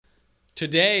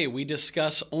Today, we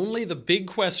discuss only the big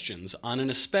questions on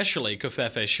an especially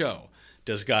covfefe show.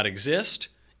 Does God exist?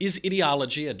 Is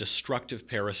ideology a destructive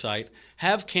parasite?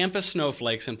 Have campus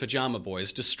snowflakes and pajama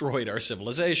boys destroyed our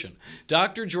civilization?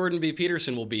 Dr. Jordan B.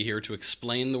 Peterson will be here to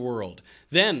explain the world.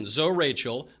 Then, Zoe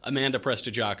Rachel, Amanda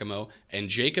Prestigiacomo, and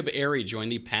Jacob Airy join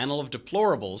the panel of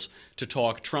deplorables to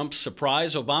talk Trump's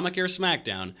surprise Obamacare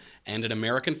smackdown and an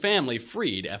American family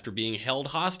freed after being held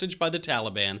hostage by the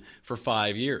Taliban for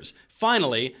 5 years.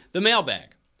 Finally, the mailbag.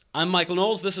 I'm Michael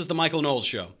Knowles. This is The Michael Knowles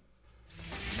Show.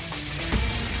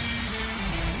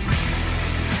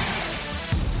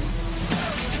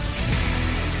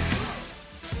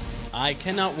 I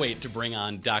cannot wait to bring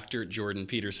on Dr. Jordan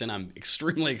Peterson. I'm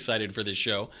extremely excited for this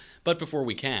show. But before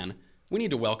we can, we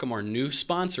need to welcome our new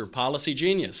sponsor, Policy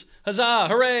Genius. Huzzah!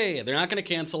 Hooray! They're not going to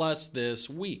cancel us this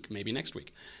week, maybe next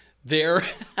week. There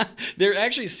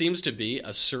actually seems to be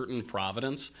a certain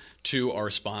providence to our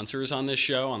sponsors on this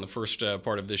show, on the first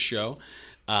part of this show.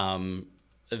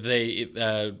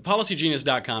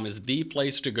 PolicyGenius.com is the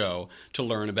place to go to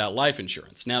learn about life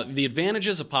insurance. Now, the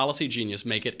advantages of Policy Genius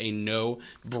make it a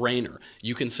no-brainer.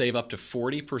 You can save up to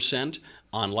 40%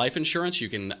 on life insurance. You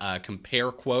can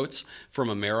compare quotes from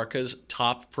America's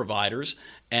top providers,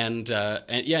 and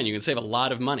you can save a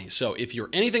lot of money. So if you're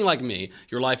anything like me,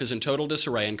 your life is in total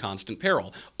disarray and constant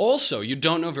peril. Also, you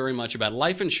don't know very much about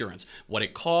life insurance, what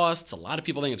it costs. A lot of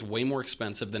people think it's way more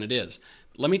expensive than it is.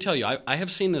 Let me tell you, I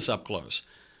have seen this up close.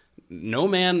 No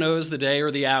man knows the day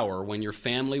or the hour when your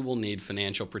family will need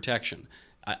financial protection.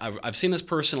 I've seen this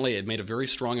personally. It made a very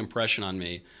strong impression on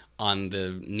me on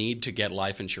the need to get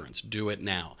life insurance. Do it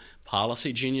now.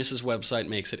 Policy Genius's website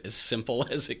makes it as simple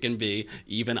as it can be.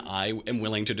 Even I am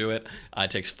willing to do it. It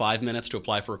takes 5 minutes to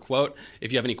apply for a quote.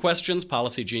 If you have any questions,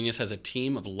 Policy Genius has a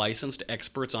team of licensed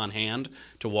experts on hand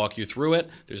to walk you through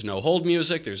it. There's no hold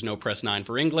music. There's no press 9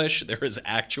 for English. There is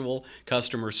actual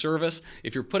customer service.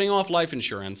 If you're putting off life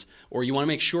insurance or you want to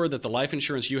make sure that the life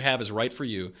insurance you have is right for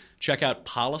you, check out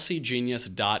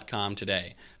PolicyGenius.com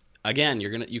today. Again,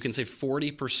 you can save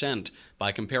 40%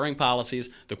 by comparing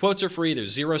policies. The quotes are free. There's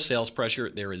zero sales pressure.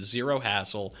 There is zero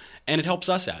hassle. And it helps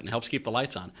us out and helps keep the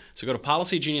lights on. So go to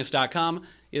PolicyGenius.com.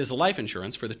 It is life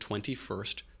insurance for the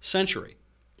 21st century.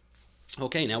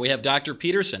 Okay, now we have Dr.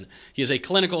 Peterson. He is a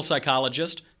clinical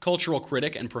psychologist, cultural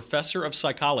critic, and professor of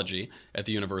psychology at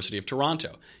the University of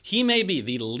Toronto. He may be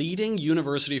the leading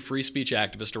university free speech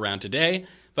activist around today,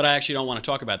 but I actually don't want to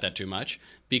talk about that too much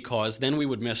because then we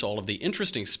would miss all of the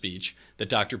interesting speech that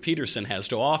Dr. Peterson has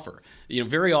to offer. You know,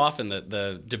 very often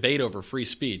the debate over free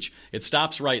speech, it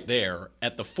stops right there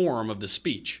at the form of the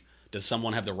speech. Does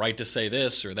someone have the right to say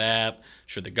this or that?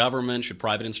 Should the government, should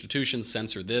private institutions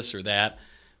censor this or that?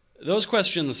 Those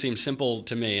questions seem simple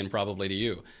to me and probably to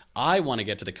you. I want to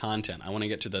get to the content. I want to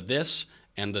get to the this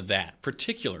and the that,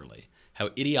 particularly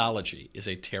how ideology is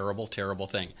a terrible, terrible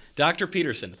thing. Dr.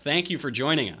 Peterson, thank you for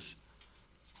joining us.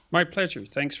 My pleasure.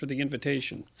 Thanks for the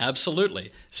invitation.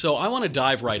 Absolutely. So I want to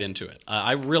dive right into it.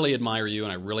 I really admire you,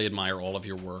 and I really admire all of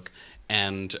your work,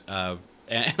 and I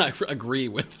agree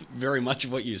with very much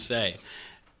of what you say.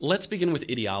 Let's begin with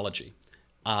ideology.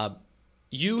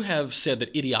 You have said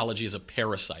that ideology is a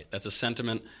parasite. That's a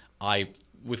sentiment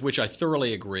with which I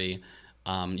thoroughly agree.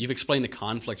 You've explained the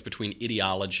conflict between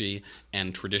ideology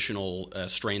and traditional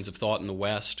strains of thought in the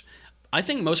West. I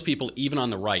think most people, even on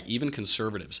the right, even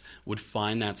conservatives, would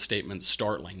find that statement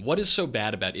startling. What is so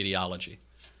bad about ideology?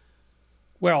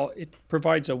 Well, it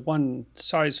provides a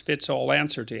one-size-fits-all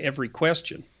answer to every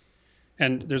question.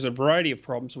 And there's a variety of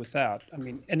problems with that. I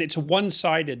mean, and it's a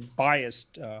one-sided,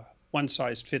 biased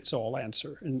one-size-fits-all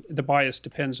answer, and the bias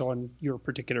depends on your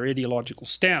particular ideological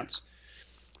stance.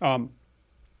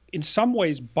 In some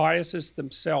ways, biases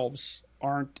themselves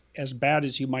aren't as bad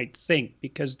as you might think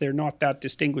because they're not that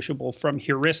distinguishable from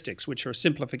heuristics, which are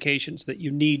simplifications that you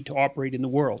need to operate in the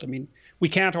world. I mean, we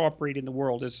can't operate in the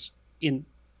world as in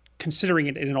considering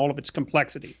it in all of its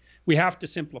complexity. We have to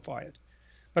simplify it.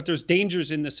 But there's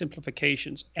dangers in the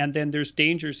simplifications, and then there's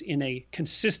dangers in a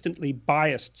consistently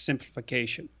biased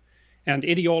simplification. And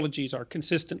ideologies are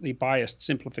consistently biased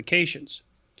simplifications.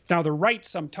 Now, they're right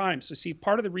sometimes. So see,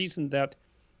 part of the reason that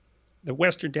the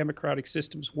Western democratic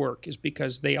systems work is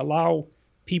because they allow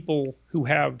people who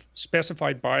have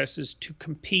specified biases to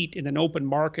compete in an open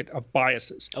market of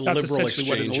biases. A That's liberal essentially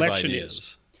what an exchange election of ideas.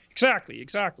 is. Exactly.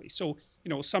 So,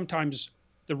 sometimes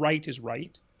the right is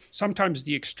right. Sometimes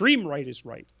the extreme right is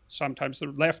right. Sometimes the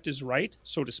left is right,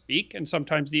 so to speak, and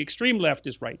sometimes the extreme left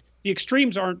is right. The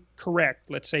extremes aren't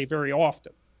correct, let's say, very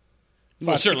often.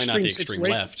 Well, certainly not the extreme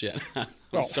left, yeah.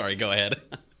 Well, sorry, go ahead.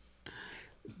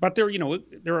 But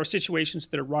there are situations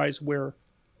that arise where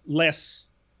less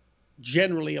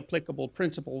generally applicable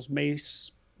principles may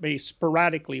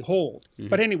sporadically hold. Mm-hmm.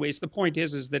 But anyways, the point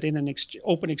is that in an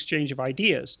open exchange of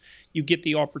ideas, you get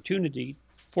the opportunity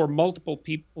for multiple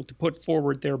people to put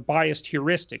forward their biased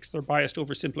heuristics, their biased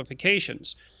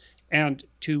oversimplifications, and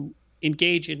to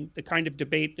engage in the kind of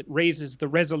debate that raises the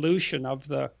resolution of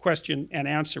the question and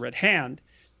answer at hand.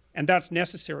 And that's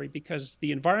necessary because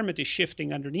the environment is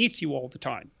shifting underneath you all the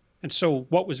time. And so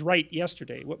what was right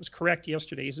yesterday, what was correct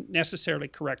yesterday, isn't necessarily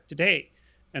correct today.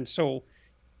 And so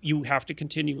you have to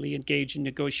continually engage in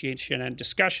negotiation and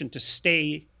discussion to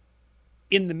stay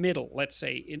in the middle, let's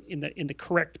say, in the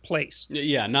correct place.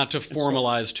 Yeah, not to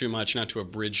formalize too much, not to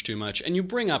abridge too much. And you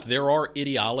bring up there are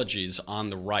ideologies on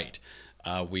the right.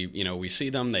 We see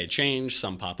them, they change,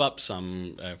 some pop up,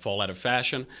 some fall out of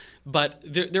fashion. But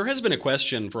there has been a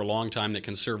question for a long time that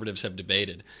conservatives have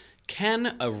debated.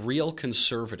 Can a real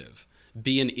conservative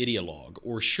be an ideologue,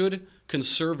 or should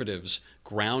conservatives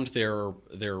ground their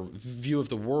view of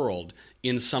the world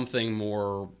in something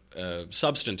more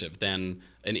substantive than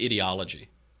an ideology?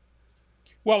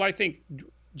 Well, I think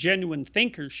genuine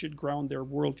thinkers should ground their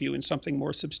worldview in something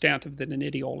more substantive than an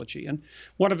ideology. And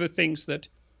one of the things that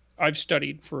I've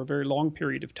studied for a very long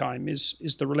period of time is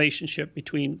the relationship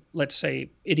between, let's say,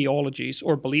 ideologies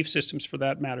or belief systems, for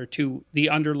that matter, to the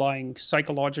underlying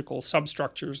psychological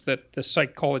substructures that the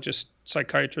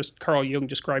psychiatrist Carl Jung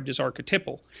described as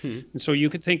archetypal. And so you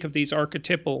could think of these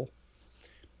archetypal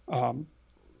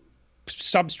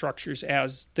substructures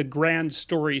as the grand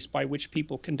stories by which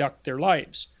people conduct their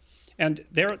lives. And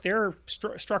they're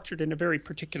structured in a very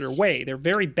particular way. They're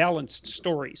very balanced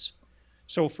stories.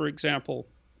 So, for example,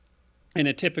 in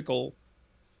a typical,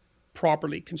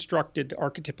 properly constructed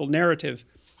archetypal narrative,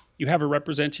 you have a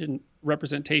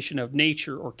representation of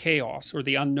nature or chaos or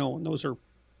the unknown. Those are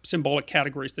symbolic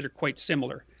categories that are quite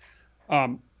similar.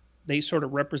 They sort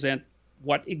of represent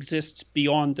what exists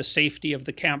beyond the safety of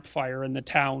the campfire and the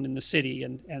town and the city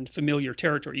and familiar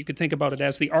territory. You could think about it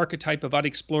as the archetype of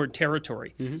unexplored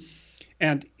territory. Mm-hmm.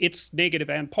 And it's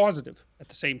negative and positive at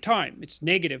the same time. It's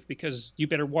negative because you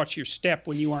better watch your step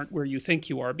when you aren't where you think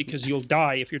you are, because you'll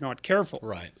die if you're not careful.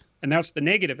 Right. And that's the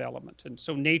negative element. And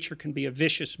so nature can be a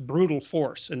vicious, brutal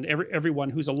force. And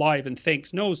everyone who's alive and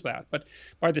thinks knows that. But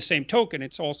by the same token,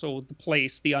 it's also the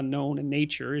place, the unknown, and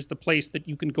nature is the place that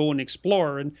you can go and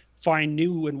explore and find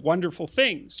new and wonderful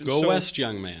things. And go west,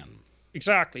 young man.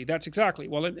 Exactly. That's exactly.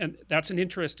 Well, and that's an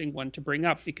interesting one to bring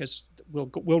up, because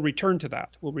we'll return to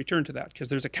that. We'll return to that because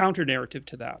there's a counter narrative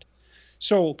to that.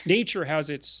 So nature has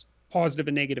its positive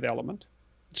and negative element.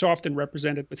 It's often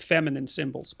represented with feminine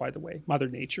symbols, by the way, Mother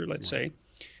Nature, let's say.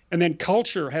 And then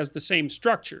culture has the same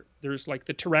structure. There's like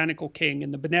the tyrannical king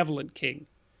and the benevolent king.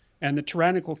 And the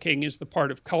tyrannical king is the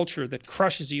part of culture that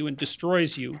crushes you and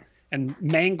destroys you and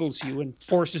mangles you and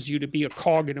forces you to be a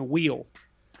cog in a wheel.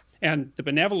 And the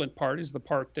benevolent part is the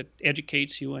part that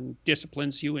educates you and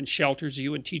disciplines you and shelters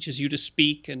you and teaches you to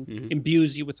speak and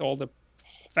imbues you with all the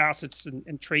facets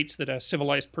and traits that a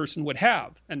civilized person would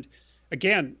have. And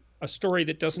again, a story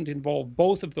that doesn't involve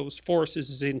both of those forces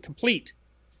is incomplete,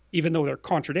 even though they're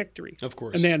contradictory. Of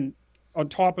course. And then on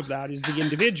top of that is the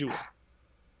individual.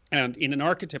 And in an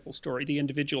archetypal story, the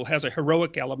individual has a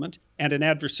heroic element and an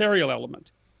adversarial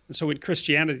element. And so in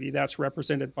Christianity, that's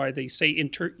represented by the, say,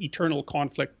 eternal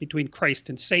conflict between Christ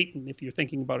and Satan, if you're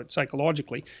thinking about it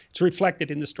psychologically. It's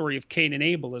reflected in the story of Cain and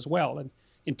Abel as well, and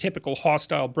in typical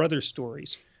hostile brother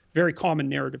stories, very common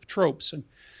narrative tropes. And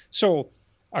so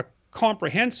a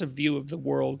comprehensive view of the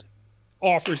world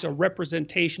offers a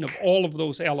representation of all of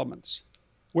those elements.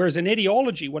 Whereas an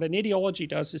ideology, what an ideology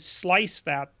does is slice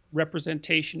that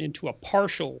representation into a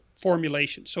partial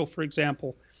formulation. So, for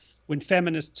example, when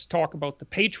feminists talk about the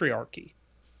patriarchy,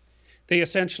 they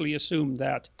essentially assume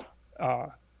that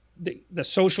the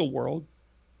social world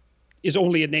is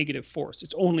only a negative force.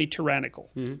 It's only tyrannical.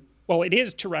 Mm-hmm. Well, it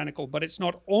is tyrannical, but it's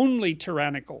not only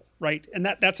tyrannical, right? And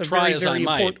that's a very, very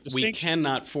important distinction. We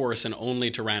cannot force an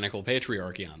only tyrannical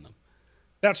patriarchy on them.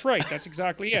 That's right. That's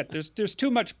exactly it. There's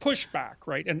too much pushback,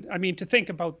 right? And I mean, to think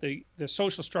about the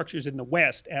social structures in the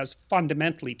West as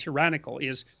fundamentally tyrannical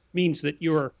means that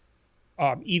you're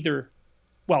either,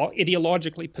 well,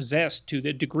 ideologically possessed to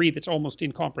the degree that's almost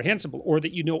incomprehensible, or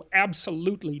that you know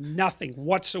absolutely nothing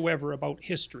whatsoever about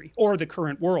history or the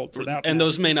current world, for that matter. And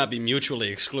those may not be mutually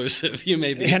exclusive. You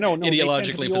may be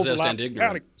ideologically possessed and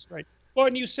ignorant. Right. Well,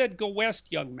 and you said go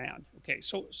west, young man. Okay,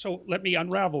 so let me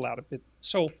unravel that a bit.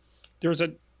 So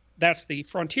that's the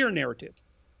frontier narrative.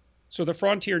 So the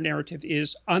frontier narrative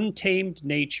is untamed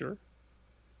nature,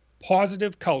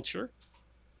 positive culture,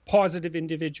 positive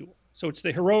individual. So it's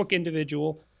the heroic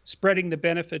individual spreading the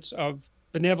benefits of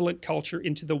benevolent culture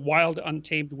into the wild,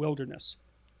 untamed wilderness.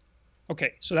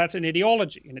 Okay, so that's an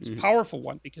ideology, and it's a powerful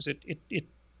one because it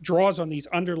draws on these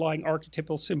underlying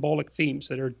archetypal symbolic themes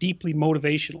that are deeply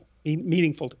motivational,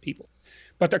 meaningful to people.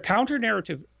 But the counter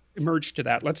narrative emerged to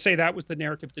that. Let's say that was the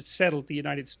narrative that settled the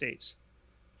United States.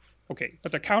 Okay,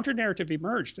 but the counter narrative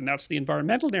emerged, and that's the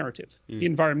environmental narrative. The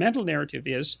environmental narrative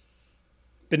is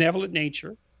benevolent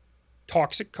nature,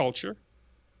 toxic culture,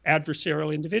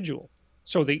 adversarial individual.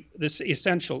 So this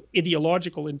essential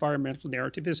ideological environmental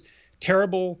narrative is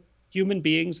terrible human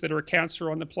beings that are a cancer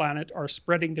on the planet are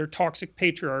spreading their toxic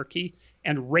patriarchy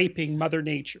and raping Mother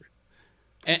Nature.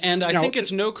 And I think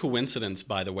it's no coincidence,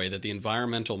 by the way, that the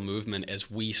environmental movement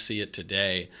as we see it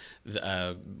today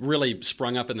really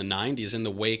sprung up in the 90s in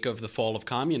the wake of the fall of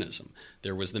communism.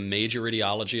 There was the major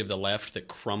ideology of the left that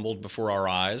crumbled before our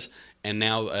eyes, and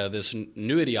now this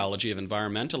new ideology of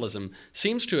environmentalism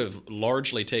seems to have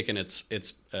largely taken its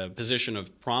position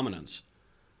of prominence.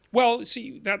 Well,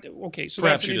 see, okay, so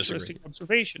Perhaps that's an interesting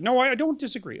observation. No, I don't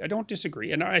disagree. I don't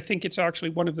disagree. And I think it's actually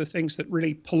one of the things that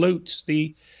really pollutes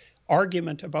the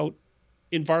argument about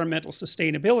environmental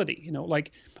sustainability.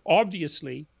 Like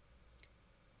obviously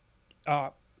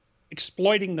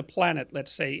exploiting the planet,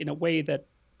 let's say, in a way that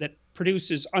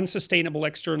produces unsustainable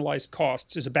externalized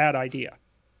costs is a bad idea.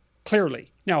 Clearly.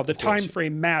 Now, the time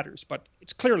frame matters, but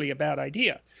it's clearly a bad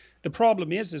idea. The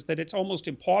problem is that it's almost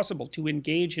impossible to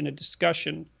engage in a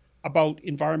discussion about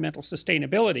environmental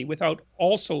sustainability without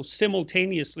also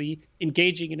simultaneously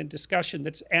engaging in a discussion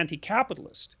that's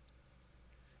anti-capitalist.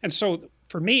 And so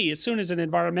for me, as soon as an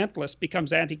environmentalist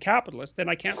becomes anti-capitalist, then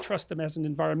I can't trust them as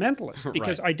an environmentalist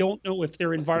because I don't know if their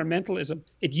environmentalism,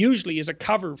 it usually is a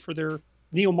cover for their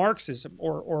neo-Marxism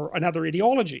or another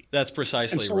ideology. That's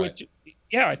precisely right.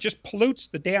 It just pollutes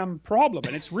the damn problem.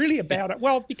 And it's really a bad,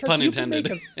 well, because Pun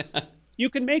intended. You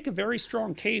can make a very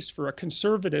strong case for a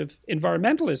conservative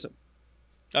environmentalism.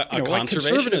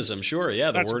 Conservatism, sure.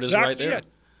 Yeah, the word is right there.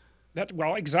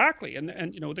 Exactly. And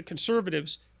the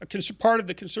conservatives, part of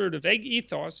the conservative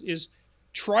ethos is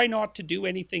try not to do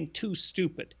anything too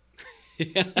stupid.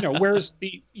 Whereas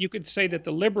you could say that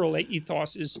the liberal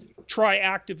ethos is try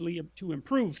actively to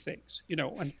improve things,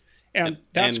 and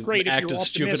that's great if you're act as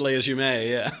stupidly as you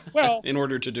may, yeah. Well, in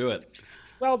order to do it.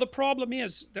 Well, the problem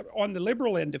is that on the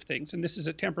liberal end of things, and this is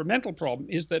a temperamental problem,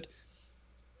 is that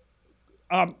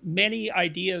many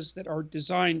ideas that are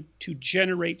designed to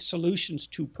generate solutions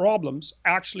to problems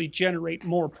actually generate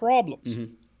more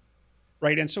problems,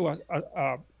 right? And so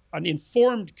an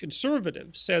informed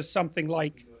conservative says something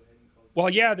like, well,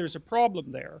 yeah, there's a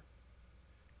problem there,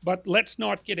 but let's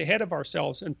not get ahead of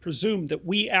ourselves and presume that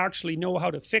we actually know how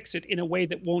to fix it in a way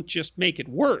that won't just make it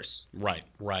worse. Right.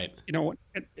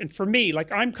 And for me,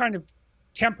 like I'm kind of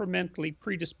temperamentally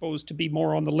predisposed to be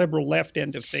more on the liberal left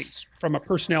end of things from a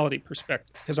personality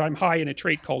perspective, because I'm high in a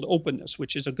trait called openness,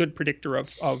 which is a good predictor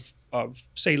of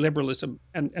say, liberalism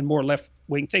and more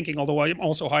left-wing thinking, although I'm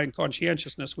also high in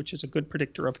conscientiousness, which is a good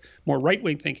predictor of more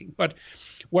right-wing thinking. But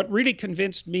what really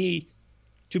convinced me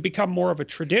to become more of a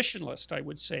traditionalist, I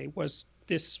would say, was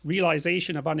this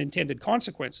realization of unintended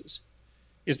consequences,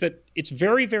 is that it's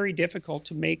very, very difficult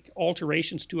to make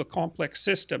alterations to a complex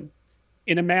system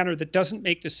in a manner that doesn't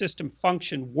make the system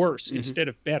function worse instead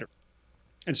of better.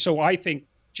 And so I think,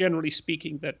 generally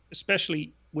speaking, that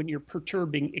especially when you're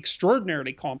perturbing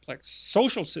extraordinarily complex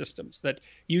social systems, that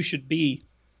you should be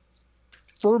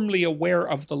firmly aware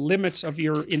of the limits of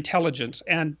your intelligence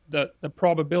and the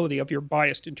probability of your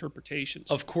biased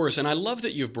interpretations. Of course, and I love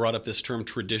that you've brought up this term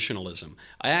traditionalism.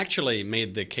 I actually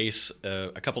made the case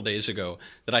a couple days ago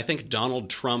that I think Donald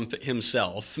Trump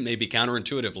himself, maybe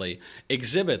counterintuitively,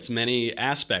 exhibits many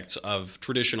aspects of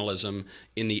traditionalism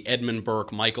in the Edmund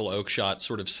Burke, Michael Oakeshott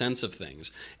sort of sense of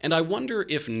things. And I wonder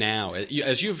if now,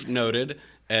 as you've noted,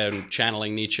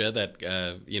 channeling Nietzsche, that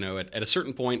at a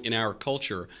certain point in our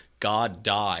culture, God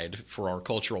died for our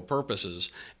cultural purposes,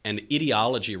 and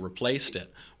ideology replaced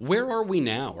it. Where are we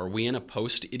now? Are we in a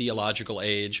post-ideological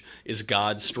age? Is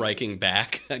God striking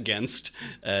back against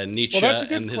Nietzsche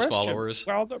and his followers?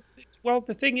 Well,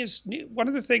 the thing is, one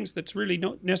of the things that's really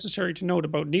necessary to note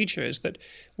about Nietzsche is that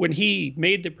when he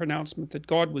made the pronouncement that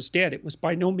God was dead, it was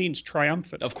by no means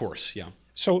triumphant. Of course, yeah.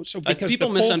 So because people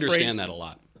misunderstand that a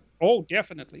lot. Oh,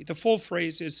 definitely. The full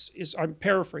phrase is I'm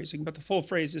paraphrasing, but the full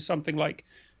phrase is something like,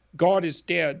 God is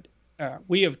dead,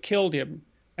 we have killed him,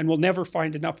 and we'll never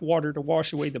find enough water to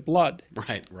wash away the blood.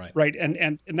 Right.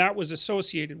 And that was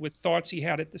associated with thoughts he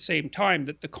had at the same time,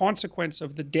 that the consequence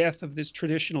of the death of this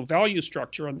traditional value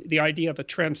structure, and the idea of a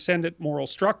transcendent moral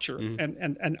structure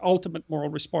and ultimate moral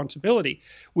responsibility,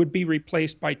 would be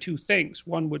replaced by two things.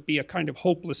 One would be a kind of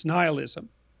hopeless nihilism,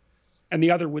 and the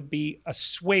other would be a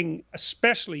swing,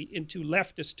 especially into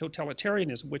leftist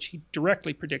totalitarianism, which he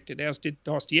directly predicted, as did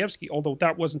Dostoevsky, although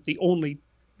that wasn't the only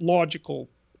logical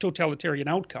totalitarian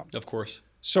outcome. Of course.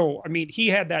 So, I mean, he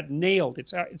had that nailed.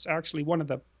 It's actually one of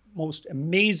the most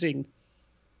amazing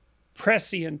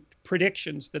prescient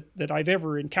predictions that I've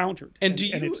ever encountered. And do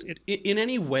you, in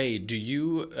any way, do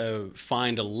you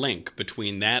find a link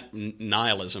between that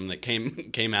nihilism that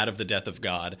came out of the death of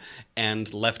God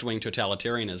and left-wing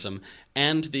totalitarianism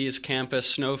and these campus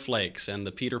snowflakes and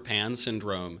the Peter Pan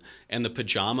syndrome and the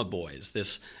pajama boys,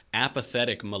 this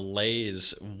apathetic,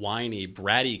 malaise, whiny,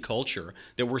 bratty culture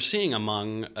that we're seeing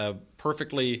among a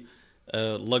perfectly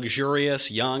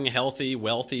luxurious, young, healthy,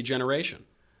 wealthy generation?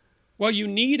 Well, you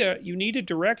need a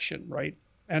direction, right?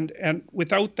 And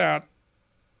without that,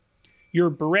 you're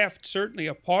bereft certainly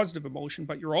of positive emotion,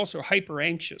 but you're also hyper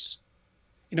anxious.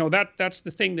 You know, that's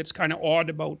the thing that's kind of odd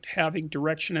about having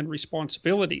direction and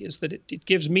responsibility, is that it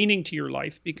gives meaning to your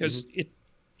life, because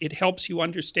it helps you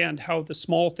understand how the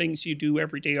small things you do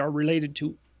every day are related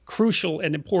to crucial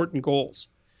and important goals.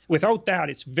 Without that,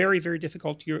 it's very, very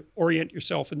difficult to orient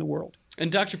yourself in the world.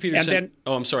 And Dr. Peterson,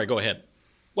 I'm sorry, go ahead.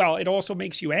 Well, it also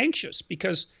makes you anxious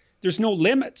because there's no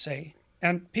limits, eh?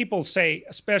 And people say,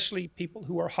 especially people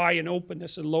who are high in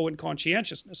openness and low in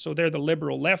conscientiousness, so they're the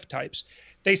liberal left types,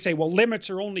 they say, well, limits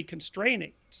are only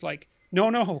constraining. It's like,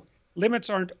 no, limits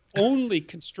aren't only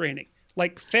constraining.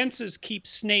 Like fences keep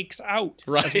snakes out,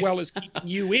 right, as well as keeping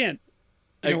you in.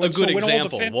 You know, a good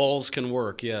example, walls can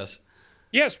work, yes.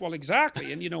 Yes, well,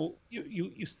 exactly. And, you know,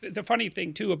 the funny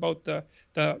thing, too, about the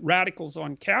radicals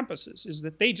on campuses is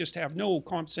that they just have no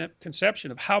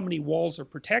conception of how many walls are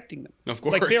protecting them. Of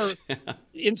course. Like they're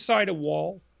inside a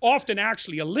wall, often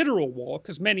actually a literal wall,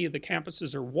 because many of the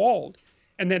campuses are walled.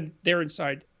 And then they're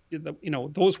inside,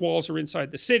 those walls are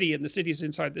inside the city, and the city is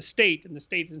inside the state, and the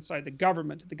state is inside the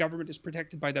government. The government is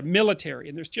protected by the military.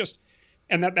 And there's just...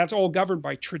 And that's all governed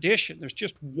by tradition. There's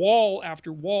just wall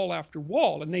after wall after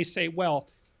wall. And they say, well,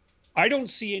 I don't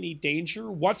see any danger.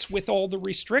 What's with all the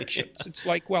restrictions? It's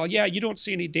like, well, yeah, you don't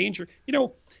see any danger. You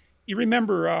know, you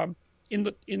remember in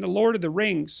the Lord of the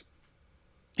Rings,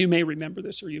 you may remember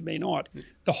this or you may not,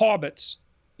 the hobbits,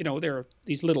 you know, they're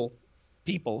these little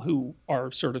people who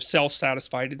are sort of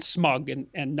self-satisfied and smug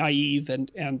and naive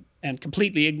and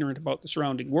completely ignorant about the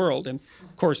surrounding world. And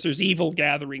of course, there's evil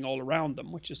gathering all around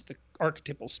them, which is the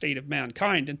archetypal state of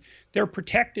mankind. And they're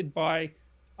protected by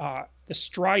the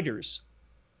Striders,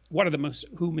 one of them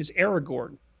whom is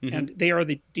Aragorn. Mm-hmm. And they are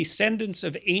the descendants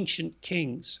of ancient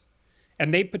kings.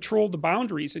 And they patrol the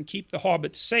boundaries and keep the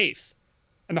hobbits safe.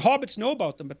 And the hobbits know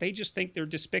about them, but they just think they're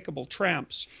despicable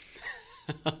tramps.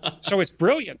 So it's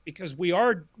brilliant because we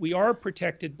are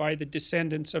protected by the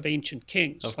descendants of ancient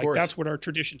kings. Of course. That's what our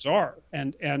traditions are.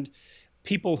 And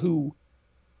people who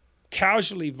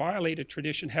casually violate a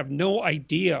tradition have no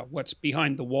idea what's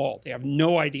behind the wall. They have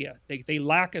no idea. They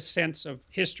lack a sense of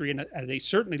history, and they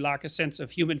certainly lack a sense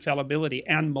of human fallibility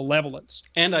and malevolence.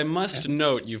 And I must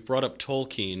note, you've brought up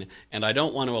Tolkien, and I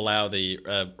don't want to allow the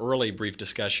early brief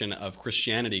discussion of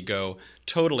Christianity go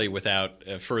totally without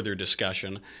further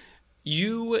discussion.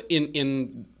 You,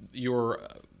 in your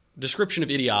description of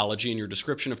ideology and your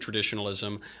description of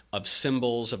traditionalism, of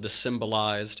symbols, of the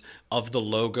symbolized, of the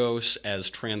logos as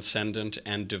transcendent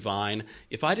and divine,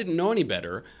 if I didn't know any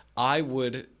better, I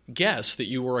would guess that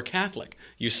you were a Catholic.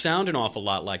 You sound an awful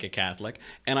lot like a Catholic,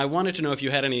 and I wanted to know if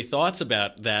you had any thoughts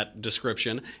about that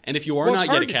description, and if you are not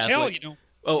yet a Catholic... Tell, you know.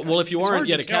 Oh, well, if you aren't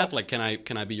yet a Catholic, can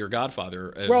I be your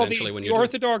godfather eventually when you do?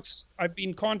 Orthodox, I've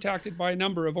been contacted by a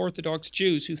number of Orthodox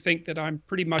Jews who think that I'm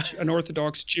pretty much an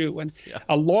Orthodox Jew, and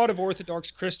a lot of Orthodox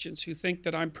Christians who think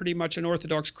that I'm pretty much an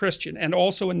Orthodox Christian, and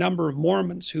also a number of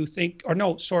Mormons who think, who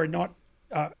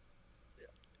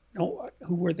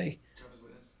were they?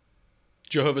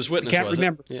 Jehovah's Witnesses. I can't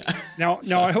remember. Yeah. No,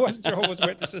 it wasn't Jehovah's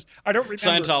Witnesses. I don't remember.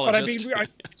 Scientologists. But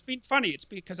it's been funny. It's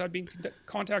because I've been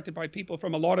contacted by people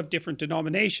from a lot of different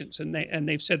denominations, and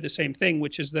they've said the same thing,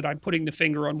 which is that I'm putting the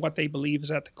finger on what they believe is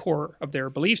at the core of their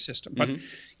belief system. But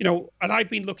you know, and I've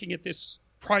been looking at this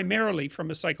primarily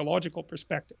from a psychological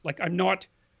perspective. Like, I'm not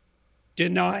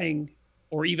denying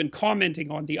or even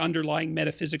commenting on the underlying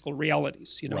metaphysical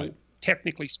realities. You know. Right.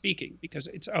 Technically speaking, because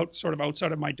it's sort of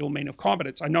outside of my domain of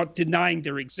competence. I'm not denying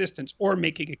their existence or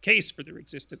making a case for their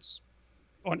existence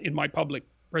in my public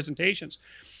presentations.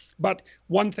 But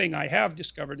one thing I have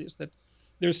discovered is that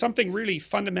there's something really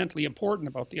fundamentally important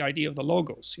about the idea of the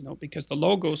logos, you know, because the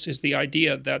logos is the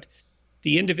idea that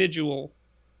the individual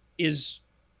is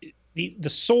the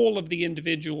soul of the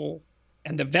individual,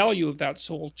 and the value of that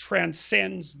soul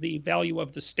transcends the value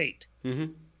of the state.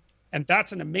 Mm-hmm. And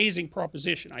that's an amazing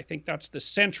proposition. I think that's the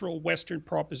central Western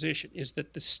proposition, is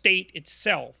that the state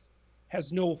itself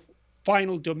has no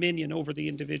final dominion over the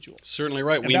individual. Certainly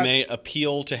right. And We may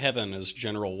appeal to heaven, as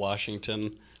General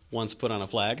Washington once put on a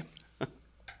flag.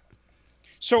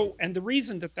 So, and the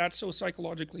reason that that's so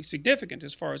psychologically significant,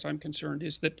 as far as I'm concerned,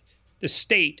 is that the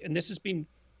state, and this has been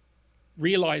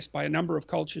realized by a number of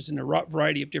cultures in a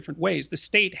variety of different ways, the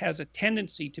state has a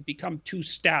tendency to become too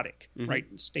static, right?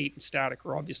 And state and static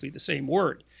are obviously the same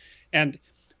word. And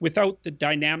without the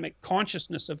dynamic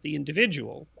consciousness of the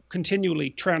individual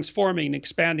continually transforming and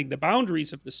expanding the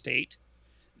boundaries of the state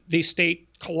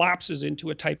collapses into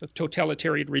a type of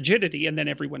totalitarian rigidity, and then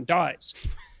everyone dies.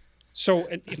 So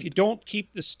if you don't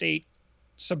keep the state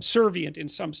subservient in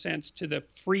some sense to the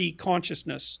free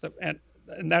consciousness,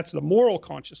 and that's the moral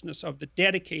consciousness of the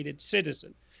dedicated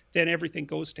citizen, then everything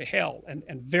goes to hell,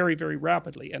 and very, very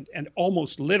rapidly, and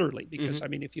almost literally. Because I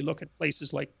mean, if you look at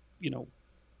places like,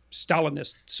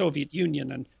 Stalinist Soviet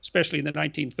Union, and especially in the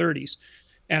 1930s,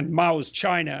 and Mao's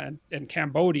China and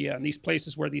Cambodia, and these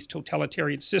places where these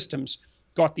totalitarian systems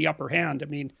got the upper hand, I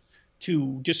mean,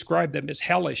 to describe them as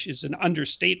hellish is an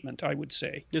understatement, I would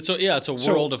say. It's a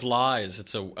world of lies.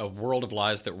 It's a world of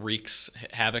lies that wreaks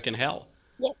havoc in hell.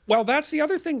 Well, that's the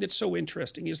other thing that's so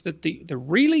interesting, is that the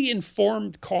really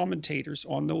informed commentators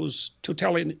on those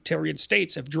totalitarian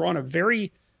states have drawn a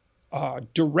very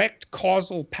direct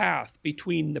causal path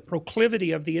between the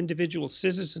proclivity of the individual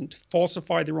citizen to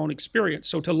falsify their own experience,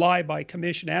 so to lie by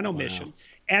commission and omission,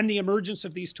 and the emergence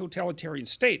of these totalitarian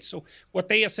states. So what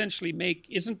they essentially make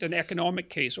isn't an economic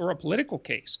case or a political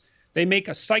case. They make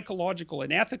a psychological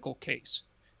and ethical case.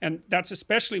 And that's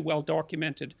especially well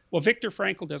documented. Well, Viktor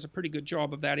Frankl does a pretty good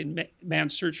job of that in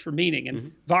Man's Search for Meaning.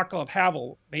 And Václav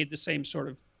Havel made the same sort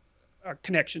of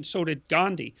connection. So did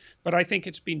Gandhi. But I think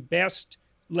it's been best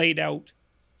laid out,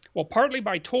 well, partly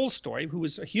by Tolstoy, who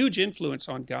was a huge influence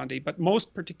on Gandhi, but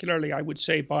most particularly, I would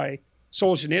say, by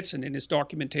Solzhenitsyn in his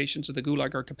documentations of the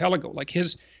Gulag Archipelago. Like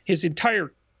his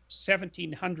entire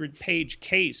 1,700-page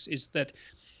case is that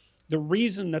the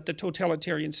reason that the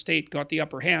totalitarian state got the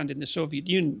upper hand in the Soviet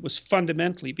Union was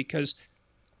fundamentally because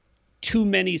too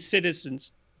many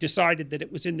citizens decided that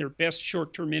it was in their best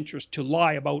short-term interest to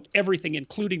lie about everything,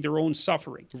 including their own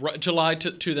suffering. Right, to lie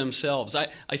to themselves.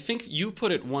 I think you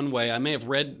put it one way. I may have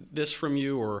read this from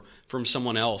you or from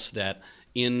someone else, that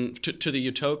to the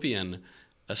utopian,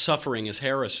 suffering is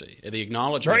heresy. The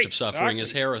acknowledgement of suffering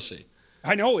is heresy.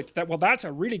 I know that's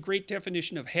a really great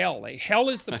definition of hell. Hell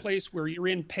is the place where you're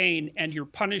in pain and you're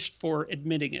punished for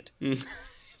admitting it.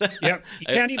 Yeah, you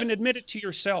can't even admit it to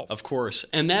yourself. Of course.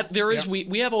 And that there is,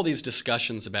 we have all these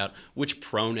discussions about which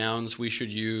pronouns we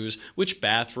should use, which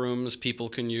bathrooms people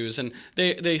can use, and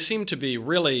they seem to be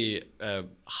really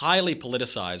highly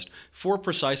politicized for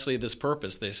precisely this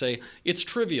purpose. They say it's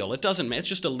trivial, it doesn't matter, it's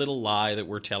just a little lie that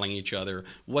we're telling each other.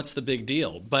 What's the big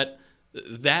deal? But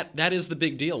that is the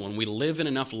big deal. When we live in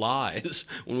enough lies,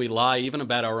 when we lie even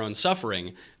about our own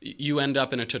suffering, you end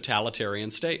up in a totalitarian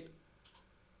state.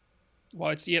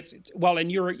 Well,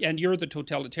 and you're the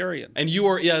totalitarian. And you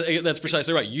are, that's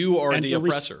precisely right. You are the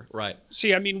oppressor, right?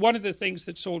 See, I mean, one of the things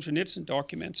that Solzhenitsyn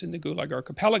documents in the Gulag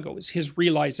Archipelago is his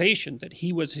realization that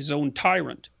he was his own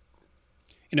tyrant.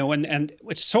 And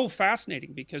it's so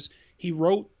fascinating because he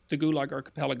wrote the Gulag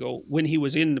Archipelago when he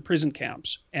was in the prison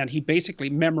camps, and he basically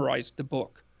memorized the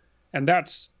book. And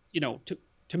that's,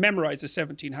 to memorize a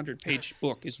 1,700-page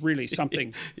book is really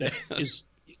something that is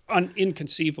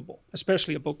inconceivable,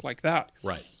 especially a book like that.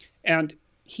 Right. And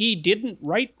he didn't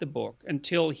write the book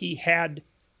until he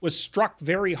was struck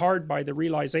very hard by the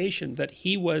realization that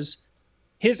his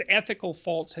ethical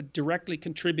faults had directly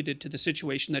contributed to the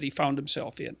situation that he found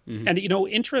himself in. Mm-hmm. And,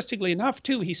 interestingly enough,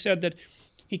 too, he said that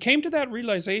he came to that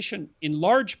realization in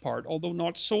large part, although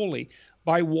not solely,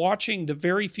 by watching the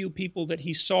very few people that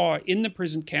he saw in the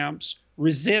prison camps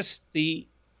resist the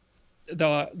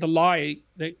lie,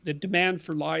 the demand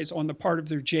for lies on the part of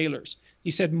their jailers. He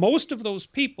said most of those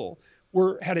people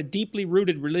had a deeply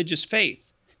rooted religious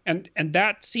faith, and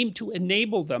that seemed to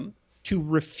enable them to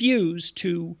refuse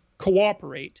to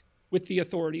cooperate with the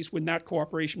authorities when that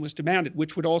cooperation was demanded,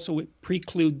 which would also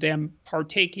preclude them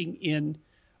partaking in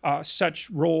such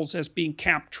roles as being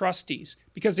camp trustees.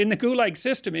 Because in the Gulag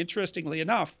system, interestingly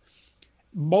enough,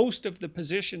 most of the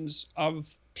positions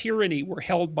of tyranny were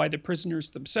held by the prisoners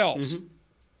themselves,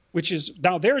 which is,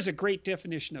 now there's a great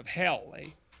definition of hell.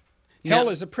 Hell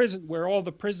is a prison where all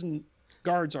the prison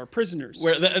guards are prisoners.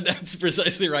 That's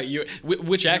precisely right.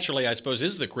 Which actually, I suppose,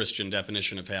 is the Christian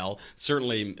definition of hell,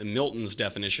 certainly Milton's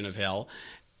definition of hell.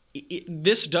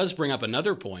 This does bring up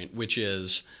another point, which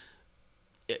is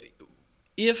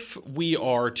If we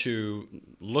are to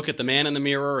look at the man in the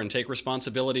mirror and take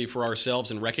responsibility for ourselves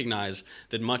and recognize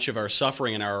that much of our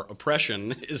suffering and our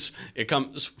oppression it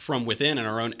comes from within and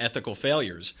our own ethical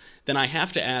failures, then I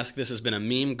have to ask, this has been a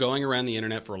meme going around the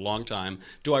internet for a long time,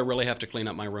 do I really have to clean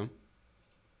up my room?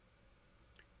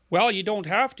 Well, you don't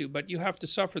have to, but you have to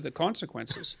suffer the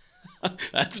consequences.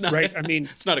 That's not right. I mean,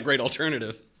 it's not a great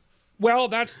alternative. Well,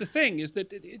 that's the thing, is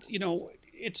that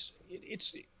it's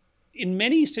in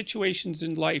many situations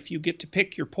in life, you get to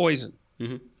pick your poison,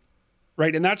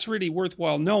 right? And that's really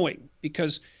worthwhile knowing,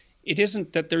 because it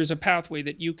isn't that there's a pathway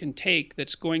that you can take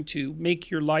that's going to make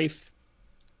your life,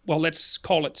 well, let's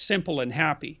call it simple and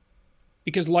happy,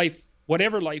 because life,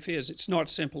 whatever life is, it's not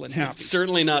simple and happy. It's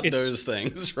certainly not those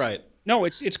things, right? No,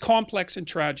 it's complex and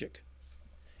tragic,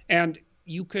 and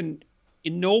you can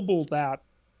ennoble that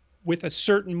with a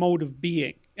certain mode of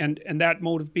being, and that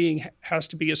mode of being has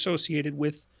to be associated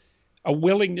with a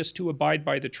willingness to abide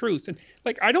by the truth. And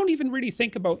like, I don't even really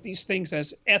think about these things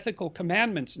as ethical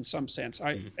commandments in some sense.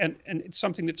 And it's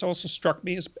something that's also struck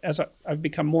me as I've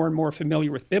become more and more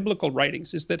familiar with biblical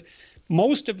writings, is that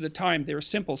most of the time they're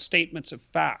simple statements of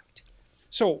fact.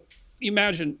 So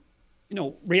imagine,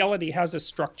 reality has a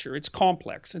structure. It's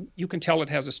complex, and you can tell it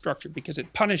has a structure because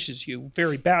it punishes you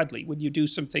very badly when you do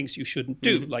some things you shouldn't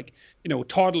do. Like,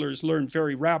 toddlers learn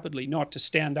very rapidly not to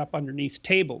stand up underneath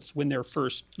tables when they're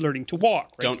first learning to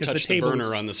walk. Right? Don't touch the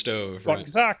burner on the stove. Well, right?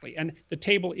 Exactly. And the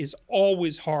table is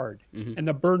always hard, and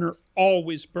the burner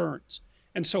always burns.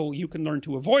 And so you can learn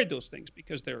to avoid those things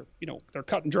because they're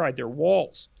cut and dried. They're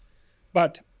walls.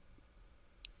 But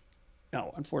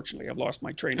no, unfortunately, I've lost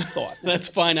my train of thought. That's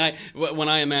fine. When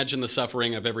I imagine the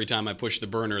suffering of every time I push the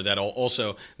burner, that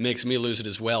also makes me lose it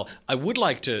as well. I would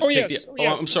like to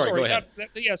I'm sorry, go ahead.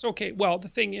 Yes, okay. Well, the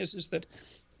thing is that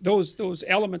those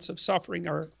elements of suffering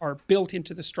are built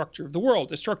into the structure of the world.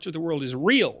 The structure of the world is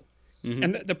real.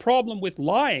 And the problem with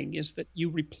lying is that you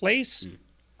replace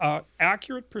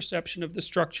accurate perception of the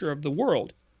structure of the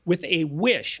world with a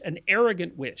wish, an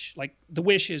arrogant wish. Like, the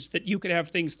wish is that you could have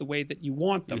things the way that you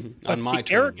want them. But on my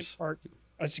terms. Arrogant part,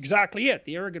 that's exactly it.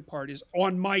 The arrogant part is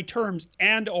on my terms,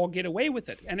 and I'll get away with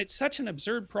it. And it's such an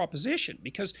absurd proposition,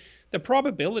 because the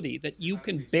probability that you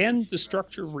can bend the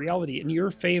structure of reality in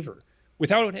your favor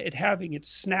without it having it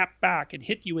snap back and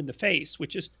hit you in the face,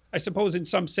 which is, I suppose, in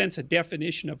some sense, a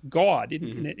definition of God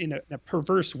in a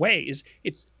perverse way,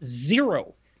 it's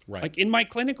zero. Right. Like, in my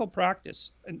clinical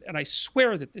practice, and I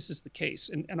swear that this is the case,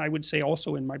 and I would say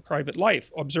also in my private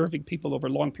life, observing people over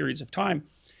long periods of time,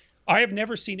 I have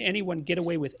never seen anyone get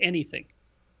away with anything.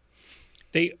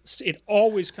 It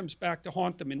always comes back to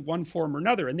haunt them in one form or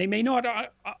another, and they may not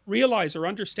realize or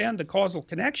understand the causal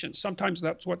connections. Sometimes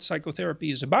that's what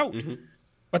psychotherapy is about,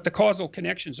 but the causal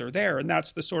connections are there, and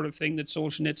that's the sort of thing that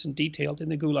Solzhenitsyn detailed in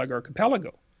the Gulag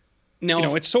Archipelago.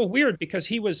 Now, it's so weird, because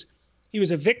he was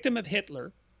a victim of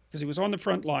Hitler, because he was on the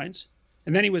front lines,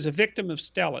 and then he was a victim of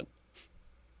Stalin.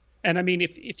 And I mean,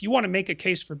 if you want to make a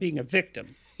case for being a victim,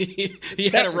 he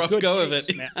had a rough go of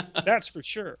it. Man. That's for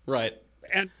sure. Right.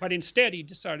 But instead, he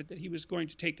decided that he was going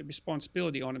to take the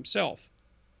responsibility on himself,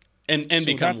 and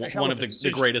become one of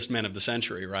the greatest men of the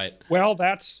century. Right. Well,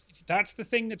 that's the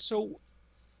thing that's so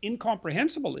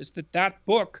incomprehensible, is that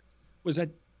book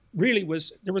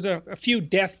there was a few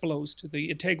death blows to the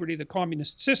integrity of the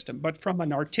communist system, but from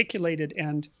an articulated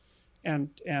and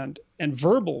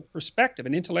verbal perspective,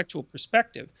 an intellectual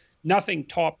perspective, nothing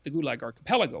topped the Gulag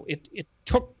Archipelago. It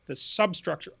took the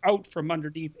substructure out from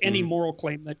underneath any moral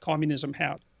claim that communism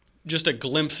had. Just a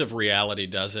glimpse of reality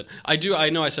does it. I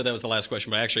know I said that was the last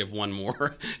question, but I actually have one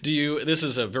more. This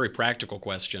is a very practical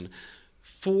question.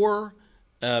 For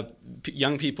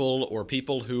young people or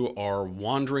people who are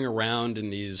wandering around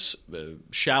in these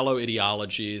shallow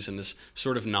ideologies and this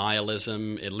sort of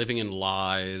nihilism, living in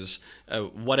lies,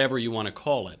 whatever you want to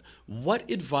call it, what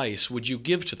advice would you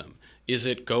give to them? Is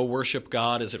it go worship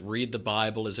God? Is it read the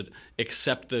Bible? Is it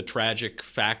accept the tragic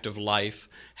fact of life?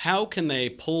 How can they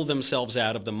pull themselves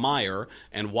out of the mire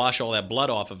and wash all that blood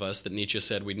off of us that Nietzsche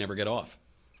said we'd never get off?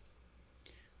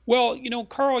 Well,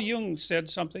 Carl Jung said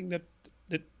something that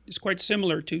is quite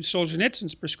similar to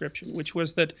Solzhenitsyn's prescription, which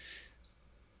was that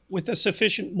with a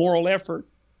sufficient moral effort,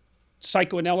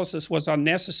 psychoanalysis was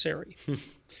unnecessary.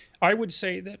 I would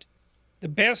say that the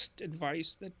best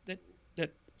advice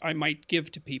that I might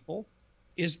give to people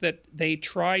is that they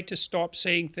try to stop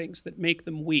saying things that make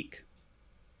them weak,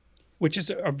 which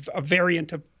is a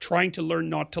variant of trying to learn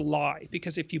not to lie.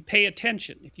 Because if you pay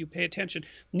attention,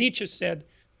 Nietzsche said,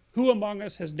 "Who among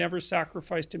us has never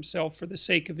sacrificed himself for the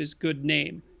sake of his good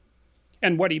name?"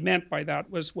 And what he meant by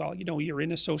that was, well, you're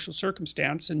in a social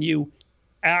circumstance and you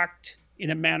act in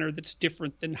a manner that's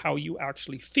different than how you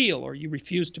actually feel, or you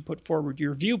refuse to put forward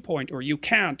your viewpoint, or you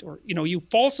can't, or, you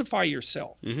falsify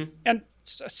yourself. And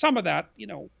some of that,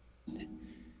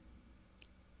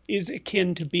 is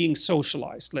akin to being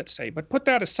socialized, let's say. But put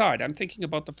that aside. I'm thinking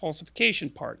about the falsification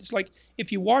part. It's like,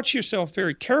 if you watch yourself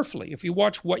very carefully, if you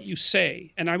watch what you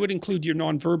say, and I would include your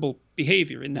nonverbal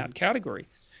behavior in that category,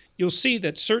 you'll see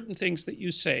that certain things that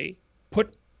you say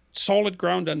put solid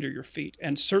ground under your feet,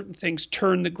 and certain things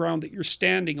turn the ground that you're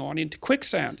standing on into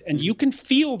quicksand. And you can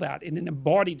feel that in an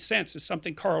embodied sense. It's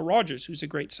something Carl Rogers, who's a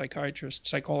great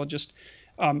psychologist,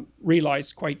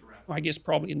 realized quite, I guess,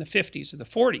 probably in the 50s or the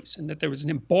 40s, and that there was an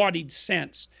embodied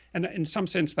sense. And in some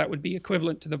sense, that would be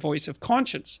equivalent to the voice of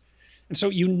conscience. And so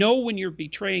when you're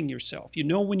betraying yourself,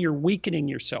 when you're weakening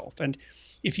yourself. And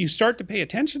if you start to pay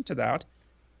attention to that,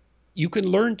 you can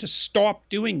learn to stop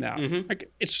doing that.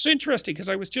 Like, it's interesting because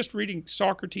I was just reading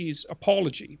Socrates'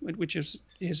 Apology, which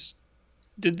is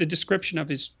the description of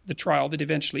the trial that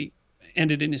eventually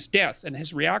ended in his death, and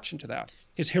his reaction to that,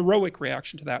 his heroic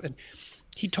reaction to that. And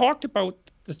he talked about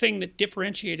the thing that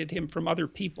differentiated him from other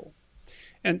people.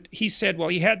 And he said, well,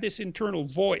 he had this internal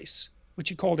voice, which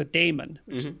he called a daemon,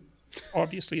 which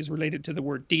obviously is related to the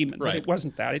word demon, but it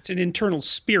wasn't that. It's an internal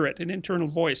spirit, an internal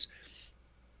voice.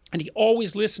 And he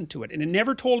always listened to it. And it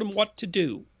never told him what to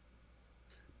do,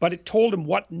 but it told him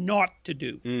what not to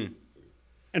do.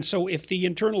 And so if the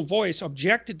internal voice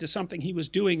objected to something he was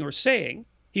doing or saying,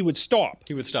 he would stop.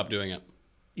 He would stop doing it.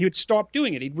 He would stop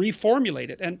doing it. He'd reformulate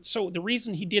it. And so the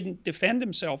reason he didn't defend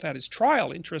himself at his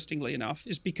trial, interestingly enough,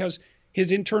 is because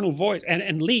his internal voice,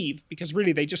 and leave, because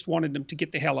really they just wanted him to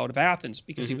get the hell out of Athens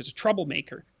because he was a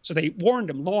troublemaker. So they warned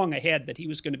him long ahead that he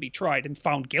was going to be tried and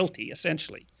found guilty,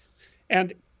 essentially.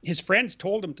 And his friends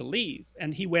told him to leave,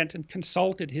 and he went and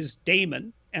consulted his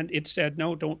daemon, and it said,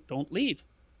 no, don't leave.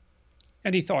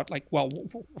 And he thought, like, well,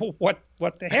 what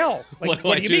the hell? Like,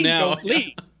 what do you mean, now? Don't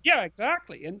leave? Yeah,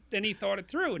 exactly. And then he thought it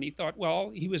through, and he thought,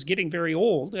 well, he was getting very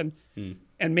old, and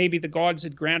maybe the gods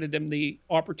had granted him the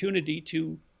opportunity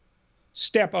to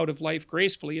step out of life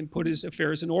gracefully and put his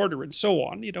affairs in order, and so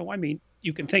on. I mean,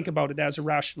 you can think about it as a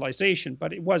rationalization,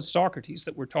 but it was Socrates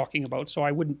that we're talking about, so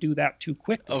I wouldn't do that too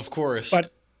quickly. Of course.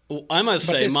 But I must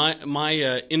say,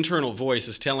 my internal voice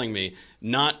is telling me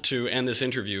not to end this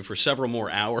interview for several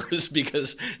more hours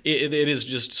because it is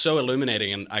just so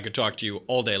illuminating, and I could talk to you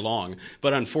all day long.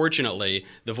 But unfortunately,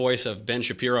 the voice of Ben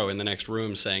Shapiro in the next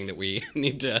room saying that we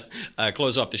need to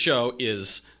close off the show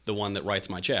is the one that writes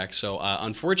my check. So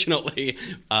unfortunately,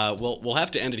 we'll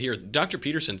have to end it here. Dr.